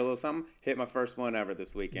 You want to hear a little something? Hit my first one ever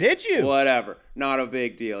this weekend. Did you? Whatever. Not a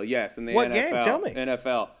big deal. Yes, in the what NFL. What game? Tell me.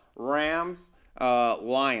 NFL. Rams.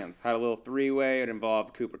 Lions had a little three-way. It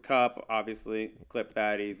involved Cooper Kupp, obviously, clipped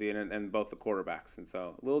that easy, and both the quarterbacks. And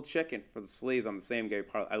so a little chicken for the sleeves on the same game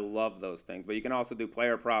parlay. I love those things. But you can also do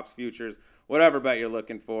player props, futures, whatever bet you're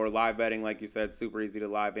looking for. Live betting, like you said, super easy to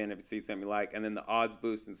live in if you see something you like. And then the odds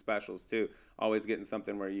boost and specials, too. Always getting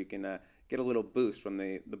something where you can get a little boost from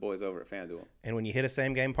the boys over at FanDuel. And when you hit a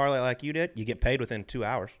same-game parlay like you did, you get paid within 2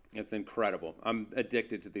 hours. It's incredible. I'm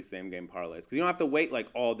addicted to these same-game parlays because you don't have to wait like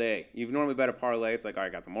all day. You normally bet a parlay. It's like, all right,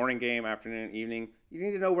 I got the morning game, afternoon, evening. You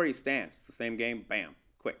need to know where you stand. It's the same game. Bam.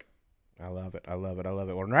 Quick. I love it. I love it. I love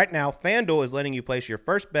it. Well, right now, FanDuel is letting you place your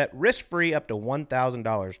first bet risk-free up to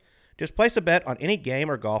 $1,000. Just place a bet on any game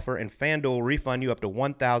or golfer, and FanDuel will refund you up to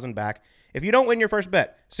 $1,000 back if you don't win your first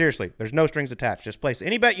bet. Seriously, there's no strings attached. Just place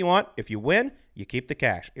any bet you want. If you win, you keep the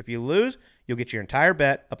cash. If you lose, you'll get your entire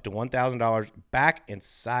bet up to $1,000 back in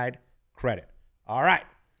side credit. All right.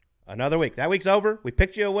 Another week. That week's over. We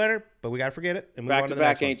picked you a winner, but we got to forget it and move on to the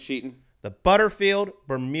next back ain't cheating. The Butterfield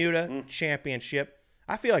Bermuda Championship.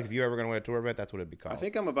 I feel like if you're ever going to win a tour event, that's what it'd be called. I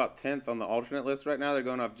think I'm about 10th on the alternate list right now. They're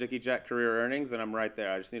going off Jicky Jack career earnings, and I'm right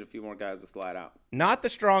there. I just need a few more guys to slide out. Not the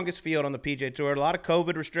strongest field on the PGA Tour. A lot of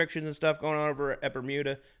COVID restrictions and stuff going on over at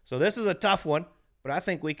Bermuda. So this is a tough one, but I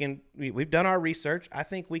think we've done our research. I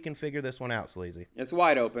think we can figure this one out, Sleazy. It's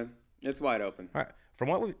wide open. It's wide open. All right. From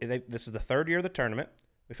what this is the third year of the tournament.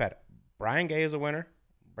 We've had Brian Gay as a winner,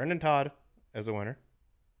 Brendan Todd as a winner.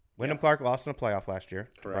 Wyndham Clark lost in the playoff last year.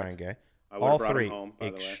 Correct. Brian Gay. I would have brought him home, by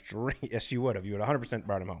the way. Yes, you would have. You would 100%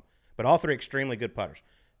 brought him home. But all three extremely good putters.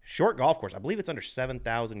 Short golf course. I believe it's under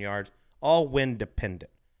 7,000 yards. All wind dependent.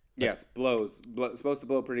 Yes, blows. Supposed to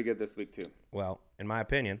blow pretty good this week, too. Well, in my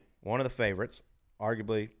opinion, one of the favorites,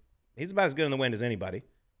 arguably, he's about as good in the wind as anybody,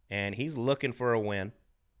 and he's looking for a win.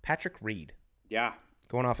 Patrick Reed. Yeah.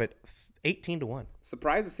 Going off at 18-1.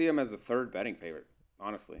 Surprised to see him as the third betting favorite,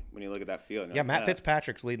 honestly, when you look at that field. Yeah, Matt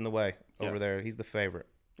Fitzpatrick's leading the way over there. He's the favorite.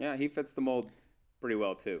 Yeah, he fits the mold pretty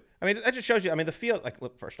well, too. I mean, that just shows you, the field, like,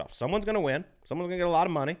 look, first off, someone's going to win. Someone's going to get a lot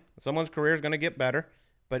of money. Someone's career is going to get better.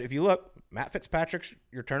 But if you look, Matt Fitzpatrick's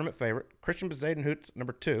your tournament favorite. Christian Bezuidenhout's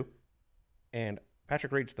number 2. And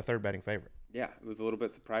Patrick Reed's the 3rd betting favorite. Yeah, it was a little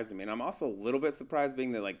bit surprising to me. And I'm also a little bit surprised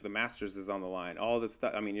being that, like, the Masters is on the line. All this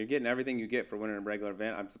stuff. I mean, you're getting everything you get for winning a regular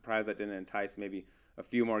event. I'm surprised that didn't entice maybe a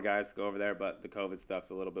few more guys to go over there, but the COVID stuff's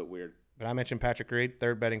a little bit weird. But I mentioned Patrick Reed,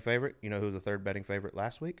 3rd betting favorite. You know who was the 3rd betting favorite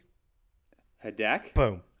last week? Hidek?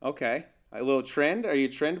 Boom. Okay. A little trend. Are you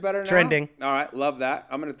trend better now? Trending. All right. Love that.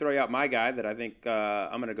 I'm going to throw you out my guy that I think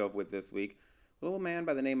I'm going to go with this week. A little man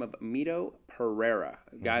by the name of Mito Pereira,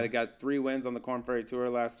 a guy that got 3 wins on the Korn Ferry Tour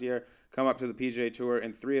last year, come up to the PGA Tour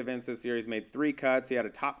in 3 events this year. He's made 3 cuts. He had a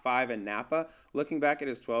top 5 in Napa. Looking back at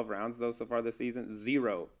his 12 rounds, though, so far this season,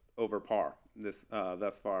 0 over par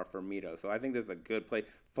thus far for Mito. So I think this is a good play.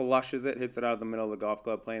 Flushes it, hits it out of the middle of the golf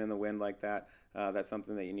club, playing in the wind like that. That's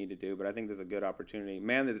something that you need to do. But I think this is a good opportunity.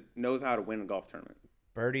 Man that knows how to win a golf tournament.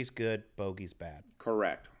 Birdie's good, bogey's bad.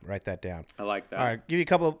 Correct. Write that down. I like that. All right, give you a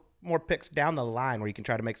couple more picks down the line where you can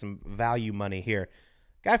try to make some value money here.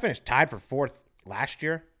 Guy finished tied for 4th last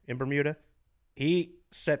year in Bermuda. He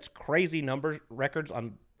sets crazy records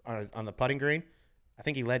on the putting green. I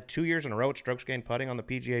think he led 2 years in a row at strokes gained putting on the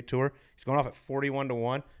PGA Tour. He's going off at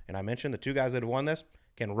 41-1. And I mentioned the 2 guys that have won this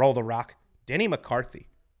can roll the rock. Denny McCarthy,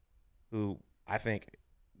 who I think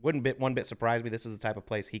wouldn't one bit surprise me. This is the type of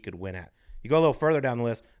place he could win at. You go a little further down the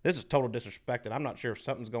list, this is total disrespect, and I'm not sure if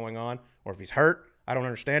something's going on or if he's hurt. I don't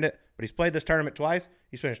understand it, but he's played this tournament twice.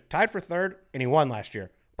 He's finished tied for 3rd, and he won last year.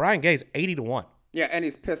 Brian Gay's 80-1. Yeah, and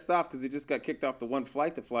he's pissed off because he just got kicked off the one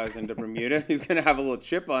flight that flies into Bermuda. He's going to have a little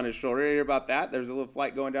chip on his shoulder. You hear about that? There's a little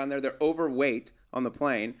flight going down there. They're overweight on the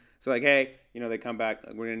plane. So, like, hey, they come back.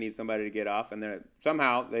 We're going to need somebody to get off. And then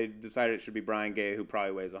somehow they decided it should be Brian Gay, who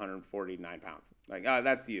probably weighs 149 pounds. Like,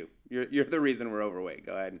 that's you. You're the reason we're overweight.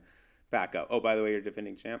 Go ahead and back up. Oh, by the way, you're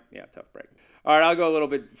defending champ? Yeah, tough break. All right, I'll go a little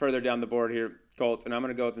bit further down the board here, Colt, and I'm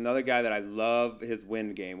going to go with another guy that I love his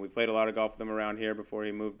wind game. We've played a lot of golf with him around here before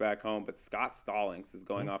he moved back home, but Scott Stallings is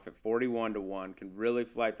going off at 41-1, can really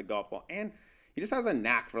flight the golf ball, and he just has a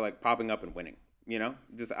knack for, like, popping up and winning,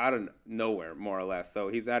 just out of nowhere, more or less. So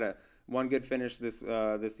he's had one good finish this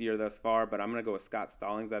year thus far, but I'm going to go with Scott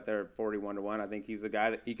Stallings out there at 41-1. I think he's a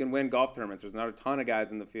guy that he can win golf tournaments. There's not a ton of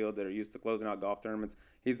guys in the field that are used to closing out golf tournaments.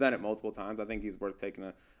 He's done it multiple times. I think he's worth taking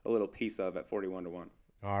a little piece of at 41-1.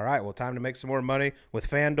 All right, well, time to make some more money with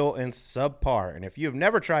FanDuel and Subpar. And if you've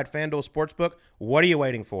never tried FanDuel Sportsbook, what are you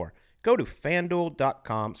waiting for? Go to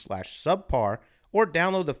FanDuel.com/subpar or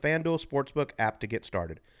download the FanDuel Sportsbook app to get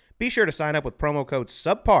started. Be sure to sign up with promo code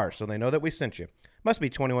SUBPAR so they know that we sent you. Must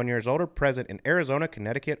be 21 years old or present in Arizona,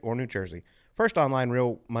 Connecticut, or New Jersey. First online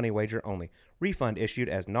real money wager only. Refund issued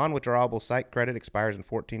as non-withdrawable site credit expires in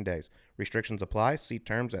 14 days. Restrictions apply. See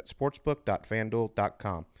terms at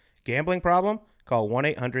sportsbook.fanduel.com. Gambling problem? Call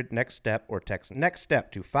 1-800-NEXT-STEP or text NEXT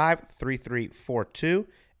STEP to 53342,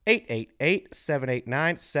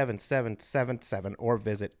 888-789-7777, or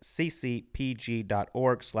visit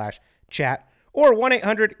ccpg.org/chat or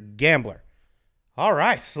 1-800-GAMBLER. All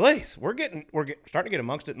right, Sleaze, we're starting to get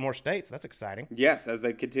amongst it in more states. That's exciting. Yes, as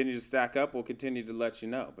they continue to stack up, we'll continue to let you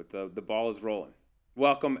know. But the ball is rolling.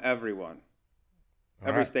 Welcome, everyone.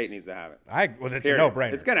 Every state needs to have it. It's a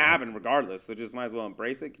no-brainer. It's going to happen regardless, so just might as well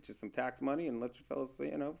embrace it, get you some tax money, and let your fellas,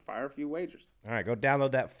 fire a few wagers. All right, go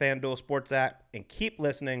download that FanDuel Sports app and keep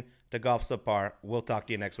listening to Golf Subpar. We'll talk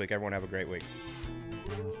to you next week. Everyone have a great week.